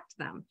attract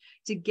them,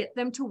 to get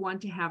them to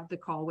want to have the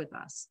call with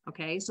us.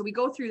 Okay. So we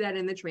go through that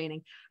in the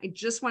training. I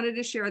just wanted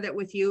to share that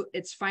with you.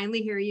 It's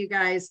finally here, you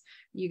guys.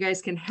 You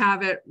guys can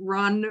have it,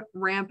 run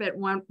rampant,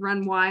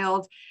 run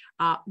wild.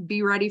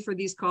 Be ready for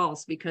these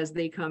calls because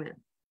they come in.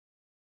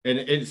 And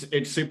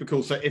it's super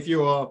cool. So if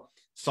you are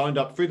signed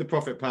up through the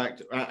Profit Pack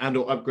and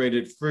or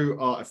upgraded through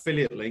our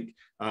affiliate link,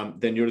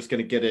 then you're just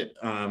going to get it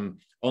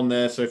on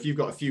there. So if you've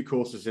got a few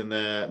courses in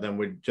there, then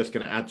we're just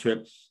going to add to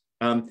it.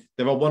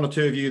 There are 1 or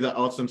 2 of you that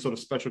are some sort of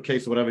special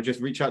case or whatever, just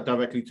reach out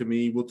directly to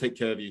me. We'll take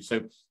care of you.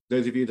 So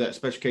those of you that are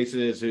special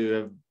cases who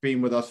have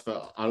been with us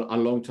for a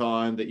long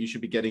time, that you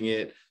should be getting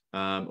it,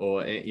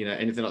 or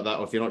anything like that,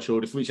 or if you're not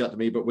sure, just reach out to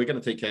me. But we're going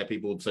to take care of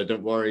people, so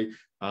don't worry.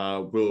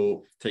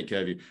 We'll take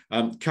care of you.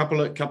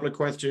 Couple of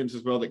questions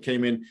as well that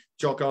came in.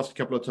 Jock asked a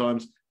couple of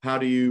times, how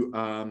do you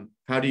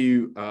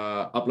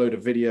upload a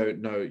video?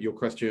 No, your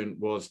question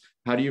was,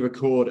 how do you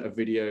record a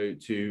video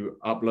to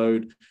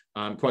upload?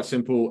 Quite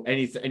simple.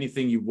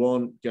 Anything you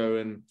want, go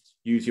and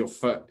use your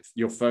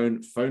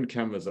phone. Phone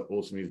cameras are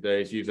awesome these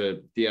days. Use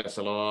a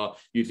DSLR.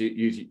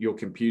 Use your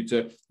computer.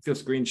 If you're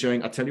screen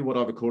sharing, I tell you what,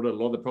 I recorded a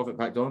lot of the Profit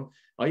Pack on.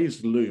 I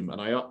used Loom,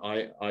 and I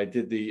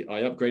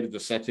upgraded the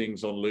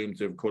settings on Loom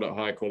to call it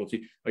higher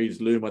quality. I used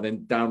Loom. I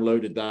then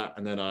downloaded that,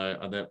 and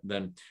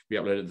then we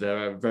uploaded.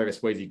 There are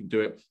various ways you can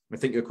do it. I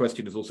think your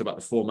question is also about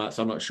the formats.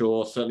 I'm not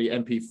sure. Certainly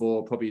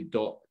MP4, probably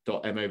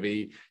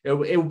 .mov.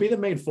 It will be the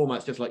main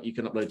formats, just like you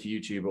can upload to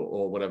YouTube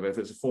or whatever. If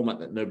it's a format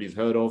that nobody's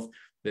heard of,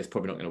 it's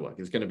probably not going to work.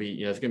 It's going to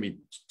be, it's going to be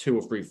 2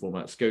 or 3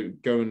 formats.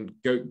 Go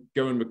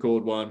and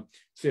record one,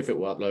 see if it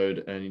will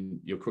upload, and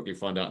you'll quickly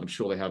find out. I'm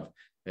sure they have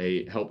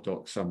a help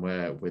doc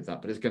somewhere with that,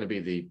 but it's going to be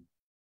the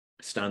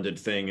standard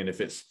thing. And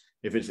if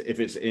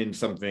it's in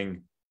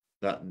something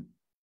that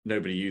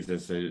nobody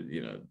uses, so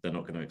they're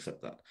not going to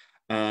accept that.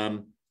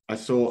 I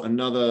saw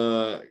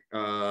another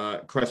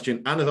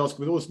question. Anna's asked,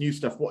 with all this new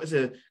stuff, what is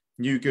a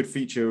new good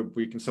feature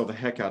we can sell the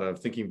heck out of?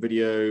 Thinking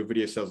video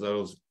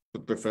sales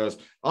prefers.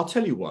 I'll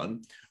tell you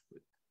one.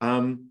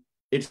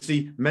 It's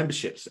the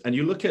memberships, and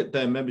you look at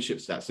their membership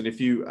stats. And if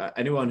you,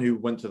 anyone who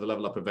went to the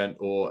Level Up event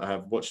or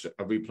have watched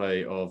a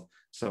replay of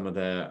some of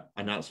their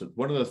announcements,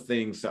 one of the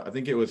things that I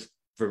think it was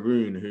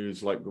Varun,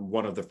 who's like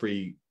one of the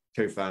 3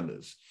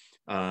 co-founders,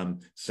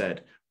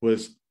 said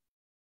was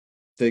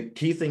the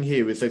key thing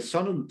here is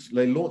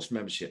they launched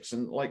memberships,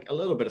 and like a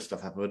little bit of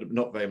stuff happened, but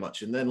not very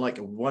much. And then like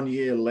 1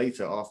 year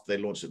later, after they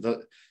launched it,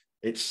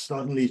 it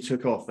suddenly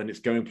took off and it's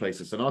going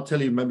places. And I'll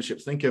tell you,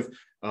 memberships, think of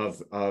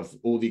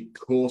all the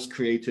course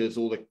creators,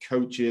 all the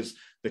coaches,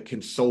 the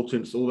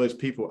consultants, all those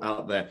people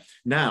out there.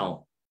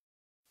 Now,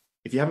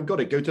 if you haven't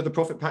got it, go to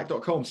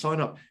theprofitpack.com, sign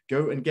up,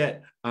 go and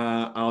get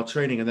our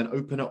training, and then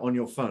open it on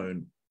your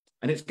phone.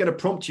 And it's going to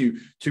prompt you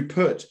to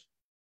put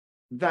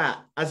that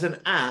as an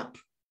app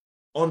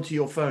onto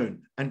your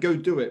phone and go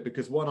do it,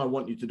 because 1, I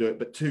want you to do it,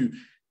 but 2,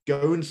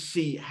 go and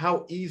see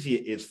how easy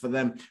it is for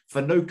them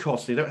for no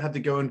cost. They don't have to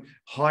go and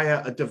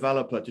hire a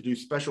developer to do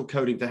special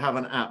coding, to have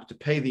an app, to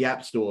pay the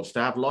app stores, to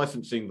have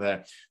licensing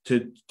there,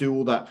 to do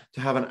all that,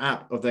 to have an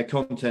app of their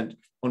content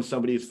on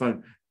somebody's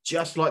phone.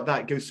 Just like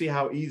that, go see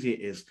how easy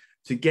it is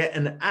to get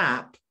an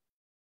app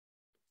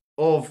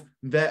of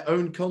their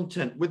own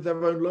content with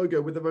their own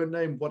logo, with their own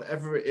name,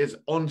 whatever it is,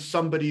 on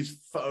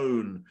somebody's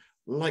phone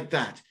like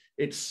that.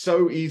 It's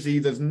so easy.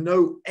 There's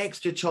no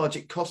extra charge.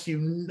 It costs you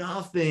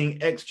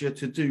nothing extra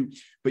to do,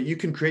 but you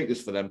can create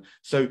this for them.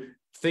 So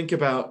think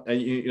about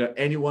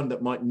anyone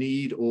that might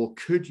need or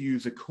could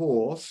use a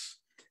course,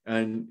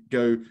 and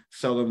go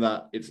sell them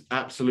that. It's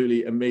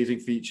absolutely amazing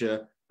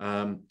feature.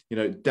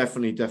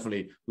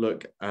 Definitely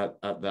look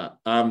at that.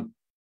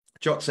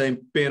 Jock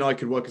saying B&I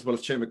could work as well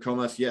as Chamber of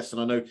Commerce. Yes,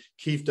 and I know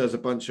Keith does a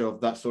bunch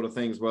of that sort of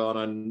thing as well, and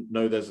I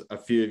know there's a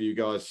few of you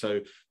guys.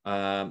 So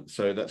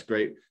that's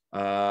great.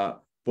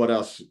 What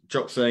else?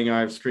 Jock saying I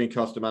have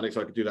Screencast-O-Matic,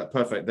 so I could do that.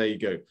 Perfect. There you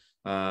go.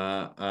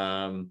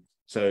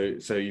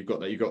 So you've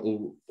got that. You've got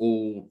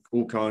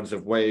all kinds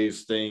of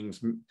ways,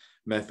 things,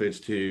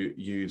 methods to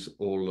use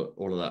all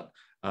of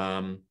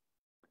that.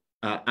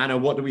 Anna,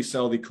 what do we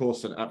sell the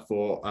course and app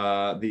for?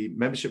 The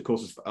membership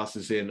courses for us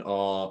is in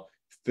our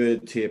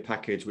 3rd tier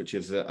package, which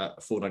is at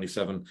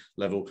 $497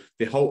 level.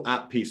 The whole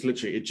app piece,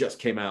 literally, it just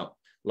came out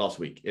last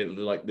week.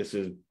 This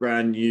is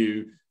brand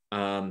new.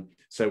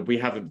 So we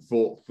haven't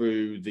thought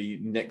through the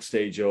next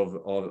stage of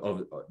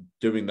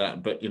doing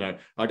that. But,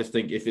 I just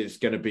think if it's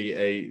going to be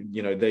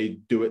they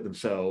do it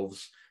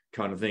themselves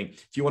kind of thing.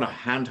 If you want to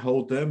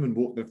handhold them and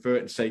walk them through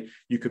it and say,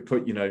 you could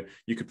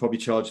probably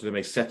charge them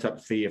a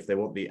setup fee if they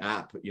want the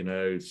app,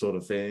 sort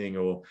of thing,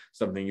 or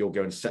something. You'll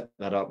go and set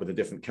that up with the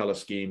different color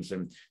schemes,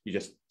 and you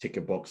just tick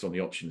a box on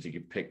the options. You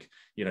can pick,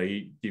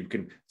 you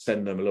can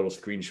send them a little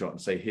screenshot and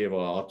say, here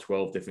are our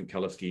 12 different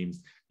color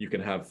schemes you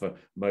can have for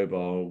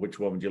mobile. Which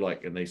one would you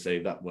like? And they say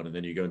that one, and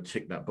then you go and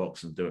tick that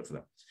box and do it for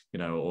them,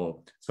 or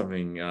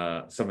something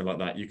like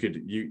that. You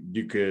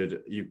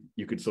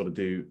could sort of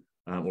do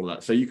all of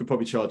that. So you could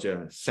probably charge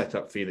a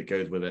setup fee that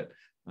goes with it,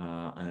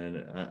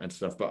 and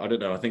stuff. But I don't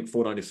know. I think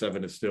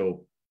 $497 is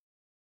still,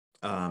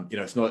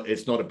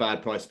 it's not a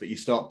bad price. But you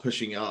start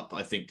pushing up,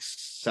 I think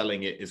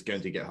selling it is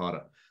going to get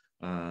harder.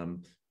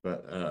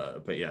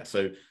 But yeah.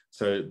 So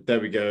there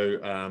we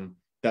go.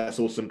 That's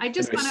awesome.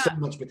 There's so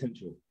much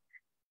potential.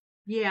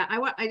 Yeah,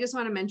 I just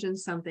want to mention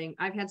something.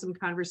 I've had some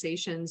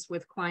conversations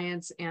with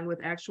clients and with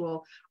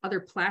actual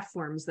other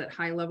platforms that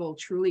HighLevel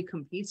truly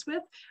competes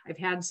with. I've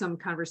had some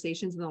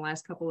conversations in the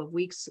last couple of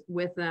weeks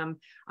with them,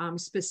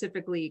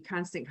 specifically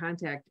Constant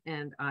Contact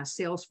and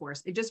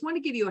Salesforce. I just want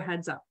to give you a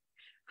heads up.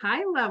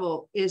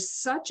 HighLevel is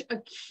such a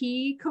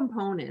key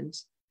component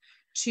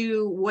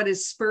to what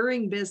is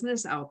spurring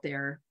business out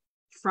there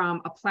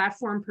from a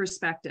platform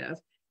perspective.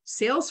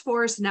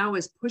 Salesforce now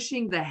is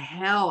pushing the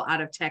hell out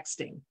of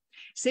texting.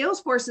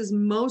 Salesforce is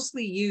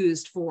mostly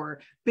used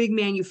for big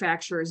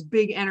manufacturers,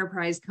 big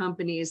enterprise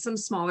companies. Some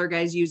smaller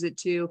guys use it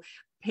too,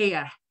 pay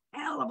a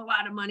hell of a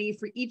lot of money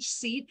for each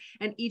seat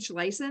and each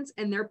license,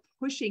 and they're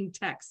pushing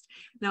text.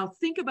 Now,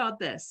 think about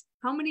this.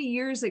 how many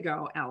years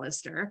ago,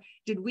 Alistair,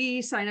 did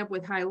we sign up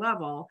with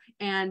HighLevel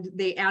and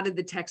they added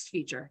the text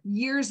feature?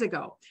 Years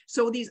ago.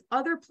 So these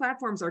other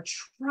platforms are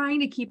trying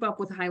to keep up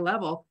with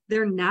HighLevel.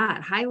 They're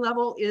not.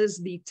 HighLevel is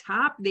the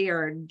top. They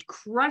are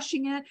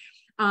crushing it.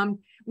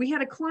 We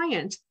had a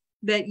client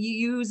that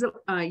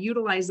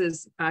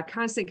utilizes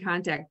Constant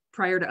Contact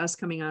prior to us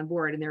coming on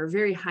board, and they're a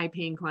very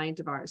high-paying client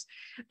of ours.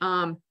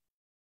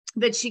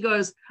 That she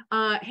goes,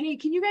 hey,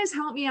 can you guys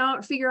help me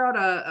out, figure out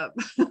a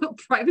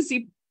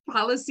privacy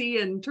policy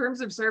and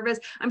terms of service?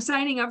 I'm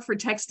signing up for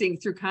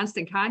texting through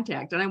Constant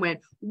Contact. And I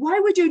went, why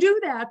would you do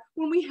that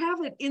when we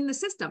have it in the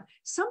system?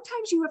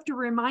 Sometimes you have to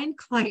remind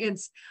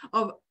clients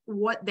of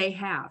what they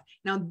have.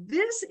 Now,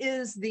 this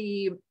is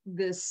the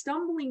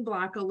stumbling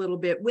block a little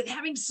bit with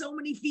having so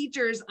many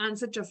features on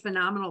such a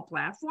phenomenal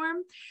platform.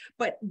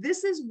 But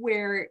this is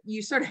where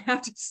you sort of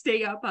have to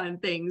stay up on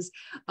things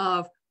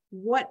of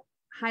what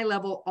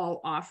HighLevel all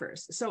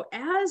offers. So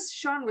as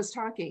Shaun was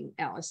talking,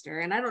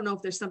 Alistair, and I don't know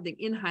if there's something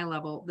in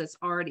HighLevel that's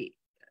already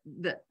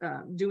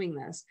doing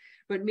this,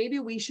 but maybe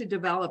we should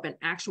develop an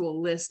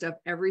actual list of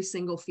every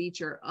single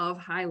feature of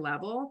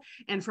HighLevel.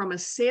 And from a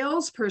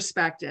sales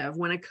perspective,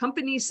 when a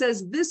company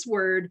says this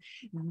word,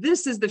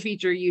 this is the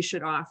feature you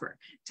should offer,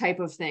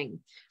 type of thing.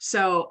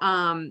 So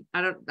I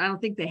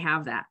don't think they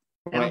have that.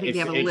 I don't think they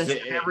have a list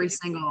of every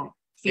single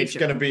feature. It's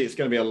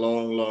gonna be a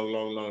long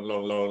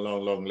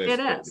list. It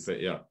is.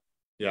 But yeah.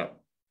 Yeah.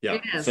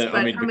 It is. So, but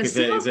I mean, from because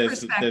a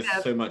sales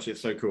there's so much, it's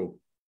so cool.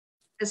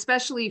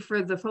 Especially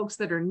for the folks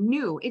that are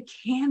new, it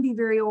can be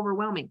very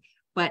overwhelming.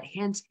 But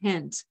hint,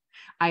 hint,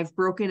 I've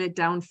broken it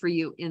down for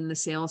you in the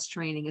sales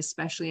training,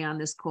 especially on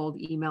this cold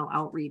email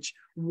outreach,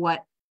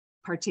 what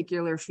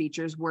particular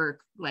features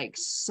work like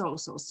so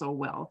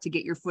well to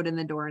get your foot in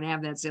the door and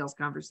have that sales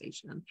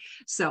conversation.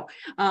 So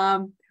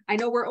I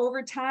know we're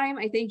over time.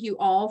 I thank you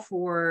all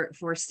for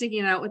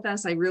sticking it out with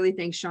us. I really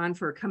thank Shaun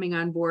for coming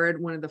on board,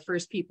 one of the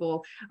first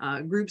people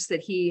groups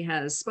that he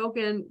has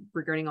spoken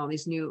regarding all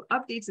these new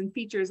updates and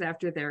features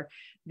after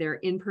their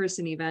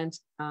in-person event.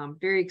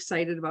 Very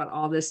excited about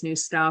all this new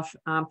stuff.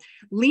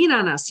 Lean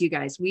on us, you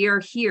guys. We are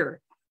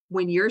here.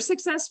 When you're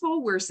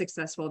successful, we're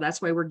successful.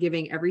 That's why we're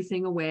giving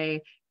everything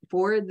away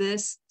for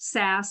this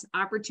SaaS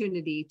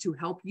opportunity to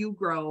help you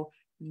grow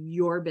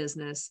your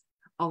business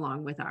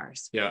along with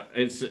ours. Yeah,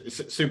 it's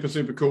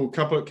super cool.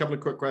 Couple of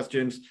quick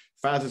questions.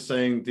 Faz is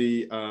saying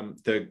the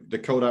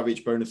cold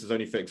outreach bonus is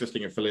only for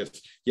existing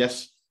affiliates.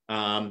 Yes,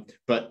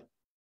 but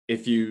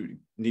if you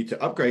need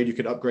to upgrade, you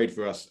could upgrade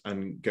for us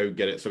and go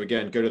get it. So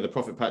again, go to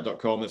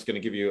theprofitpack.com. It's going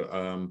to give you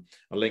a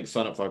link,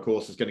 sign up for our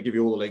course. It's going to give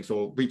you all the links,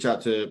 or reach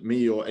out to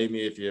me or Amy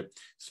if you're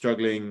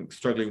struggling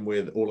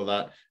with all of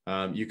that.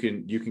 You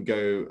can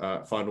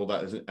go find all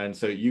that, and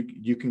so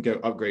you can go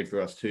upgrade for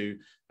us too,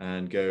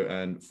 and go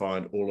and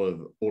find all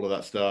of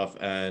that stuff,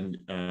 and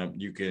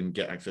you can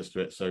get access to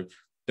it. So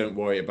don't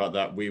worry about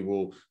that. We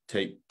will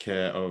take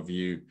care of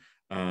you.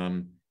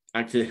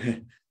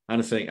 Active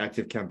Anna's saying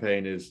Active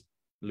Campaign is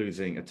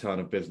losing a ton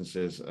of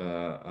businesses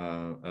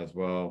as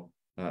well.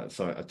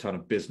 So a ton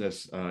of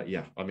business.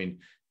 Yeah, I mean,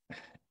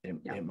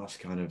 it must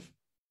kind of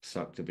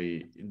suck to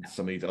be in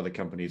some of these other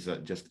companies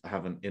that just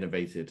haven't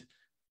innovated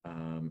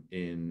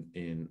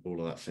in all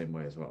of that same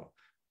way as well.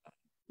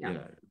 Yeah. You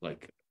know,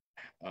 like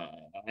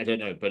I don't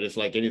know, but it's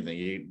like anything.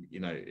 You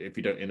know, if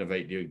you don't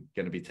innovate, you're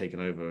going to be taken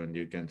over, and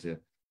you're going to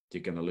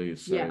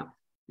lose. So yeah.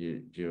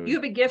 You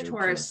have a gift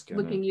horse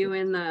looking you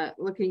in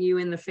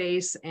the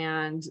face,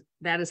 and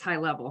that is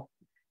HighLevel.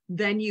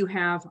 Then you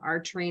have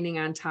our training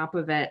on top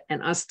of it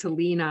and us to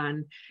lean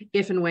on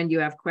if and when you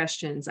have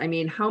questions. I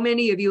mean, how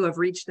many of you have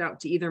reached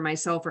out to either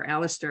myself or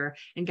Alistair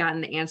and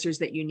gotten the answers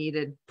that you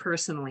needed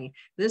personally?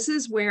 This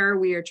is where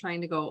we are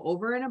trying to go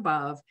over and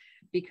above,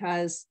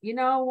 because you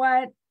know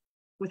what?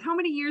 With how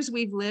many years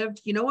we've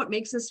lived, you know what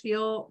makes us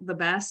feel the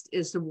best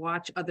is to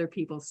watch other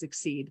people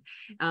succeed,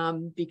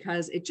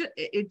 because it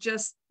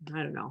just,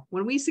 I don't know.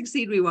 When we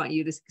succeed, we want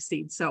you to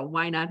succeed. So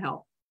why not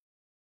help?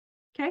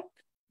 Okay.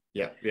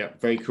 Yeah,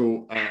 very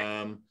cool.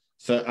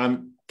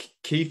 So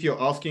Keith,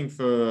 you're asking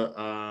for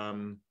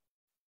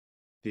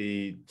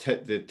the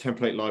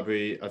template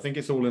library. I think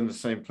it's all in the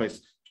same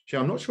place.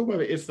 I'm not sure where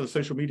it is for the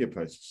social media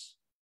posts.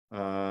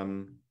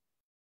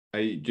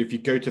 If you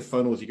go to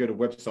funnels, you go to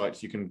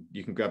websites, you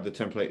can grab the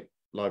template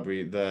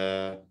library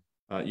there.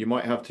 You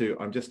might have to.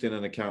 I'm just in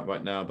an account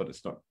right now, but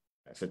it's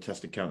a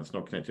test account. It's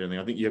not connected to anything.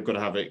 I think you've got to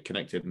have it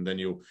connected, and then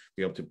you'll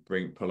be able to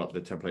pull up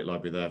the template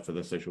library there for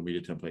the social media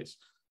templates.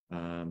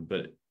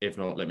 But if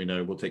not, let me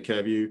know. We'll take care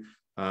of you.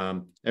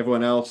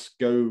 Everyone else,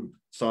 go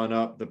sign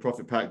up,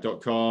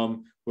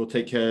 theprofitpack.com. We'll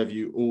take care of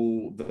you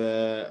all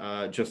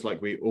there, just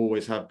like we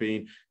always have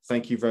been.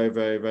 Thank you very,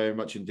 very, very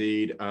much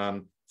indeed.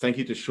 Thank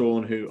you to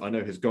Shaun, who I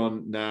know has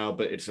gone now,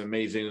 but it's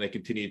amazing, and they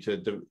continue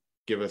to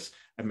give us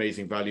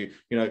amazing value.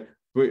 You know,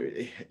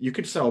 you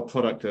could sell a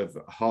product of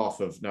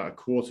a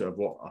quarter of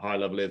what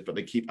HighLevel is, but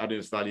they keep adding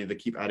this value. They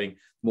keep adding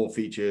more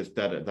features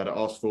that are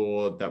asked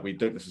for that we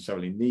don't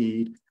necessarily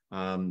need.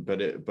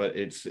 but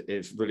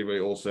it's really, really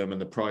awesome, and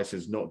the price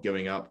is not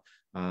going up.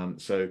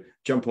 So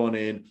jump on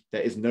in.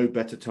 There is no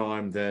better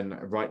time than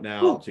right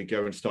now to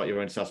go and start your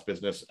own SaaS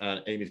business.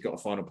 And Amy's got a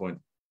final point.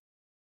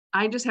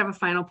 I just have a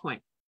final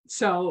point.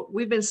 So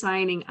we've been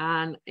signing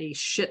on a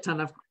shit ton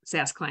of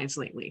SaaS clients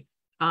lately.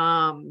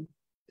 And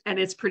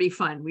it's pretty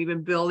fun. We've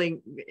been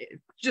building,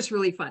 just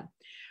really fun.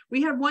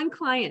 We had one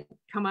client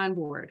come on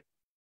board,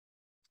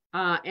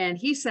 and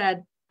he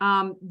said,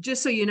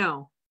 just so you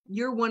know,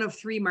 you're one of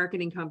 3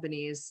 marketing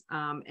companies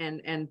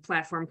and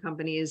platform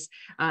companies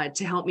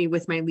to help me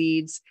with my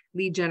lead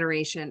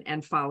generation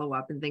and follow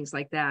up and things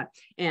like that.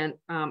 And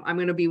I'm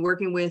going to be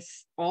working with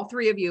all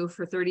 3 of you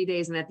for 30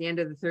 days. And at the end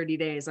of the 30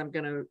 days, I'm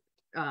going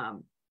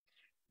to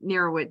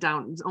narrow it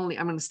down. I'm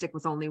going to stick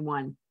with only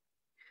one.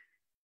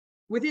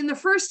 Within the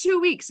first 2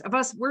 weeks of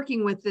us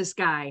working with this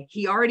guy,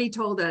 he already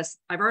told us,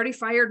 I've already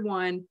fired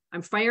one.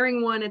 I'm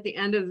firing one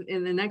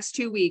in the next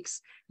 2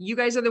 weeks. You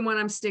guys are the one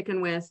I'm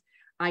sticking with.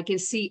 I can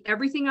see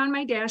everything on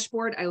my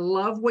dashboard. I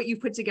love what you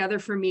put together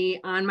for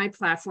me on my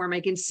platform. I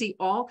can see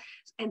all,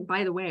 and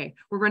by the way,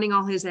 we're running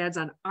all his ads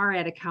on our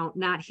ad account,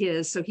 not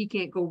his. So he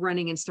can't go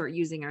running and start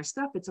using our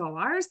stuff. It's all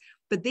ours,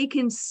 but they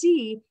can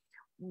see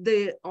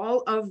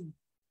all of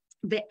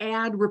the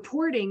ad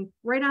reporting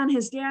right on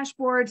his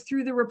dashboard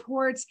through the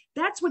reports.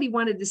 That's what he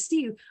wanted to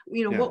see,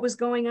 what was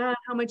going on,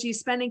 how much he's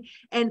spending.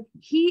 And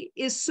he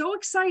is so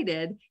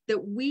excited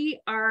that we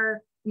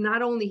are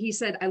not only, he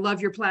said, I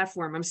love your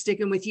platform. I'm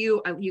sticking with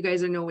you. You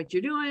guys know what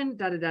you're doing,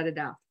 da, da, da, da,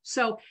 da.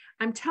 So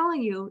I'm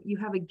telling you, you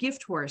have a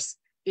gift horse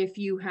if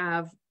you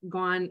are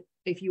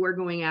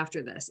going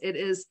after this. It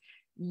is,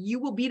 you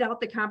will beat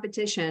out the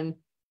competition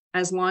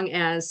as long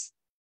as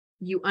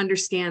you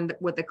understand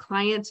what the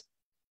client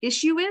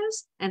issue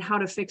is and how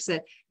to fix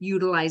it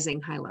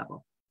utilizing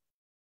HighLevel.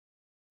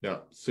 Yeah,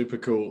 super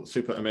cool,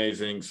 super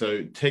amazing.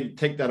 So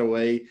take that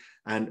away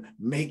and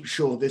make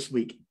sure this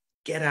week,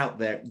 get out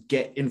there,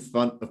 get in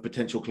front of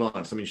potential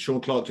clients. I mean,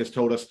 Shaun Clark just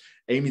told us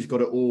Amy's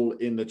got it all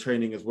in the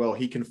training as well.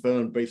 He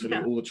confirmed basically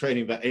all the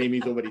training that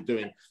Amy's already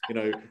doing.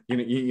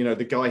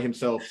 The guy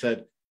himself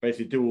said,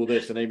 basically do all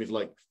this. And Amy's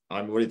like,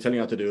 I'm already telling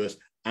you how to do this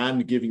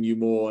and giving you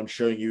more and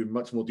showing you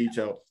much more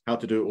detail how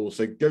to do it all.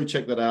 So go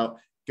check that out.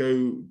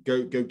 Go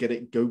get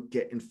it. Go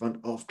get in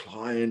front of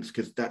clients,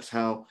 because that's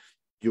how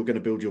you're going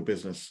to build your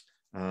business,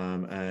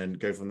 and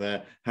go from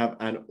there. Have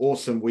an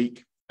awesome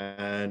week,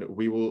 and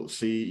we will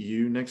see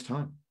you next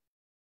time.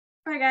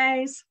 Bye,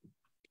 guys.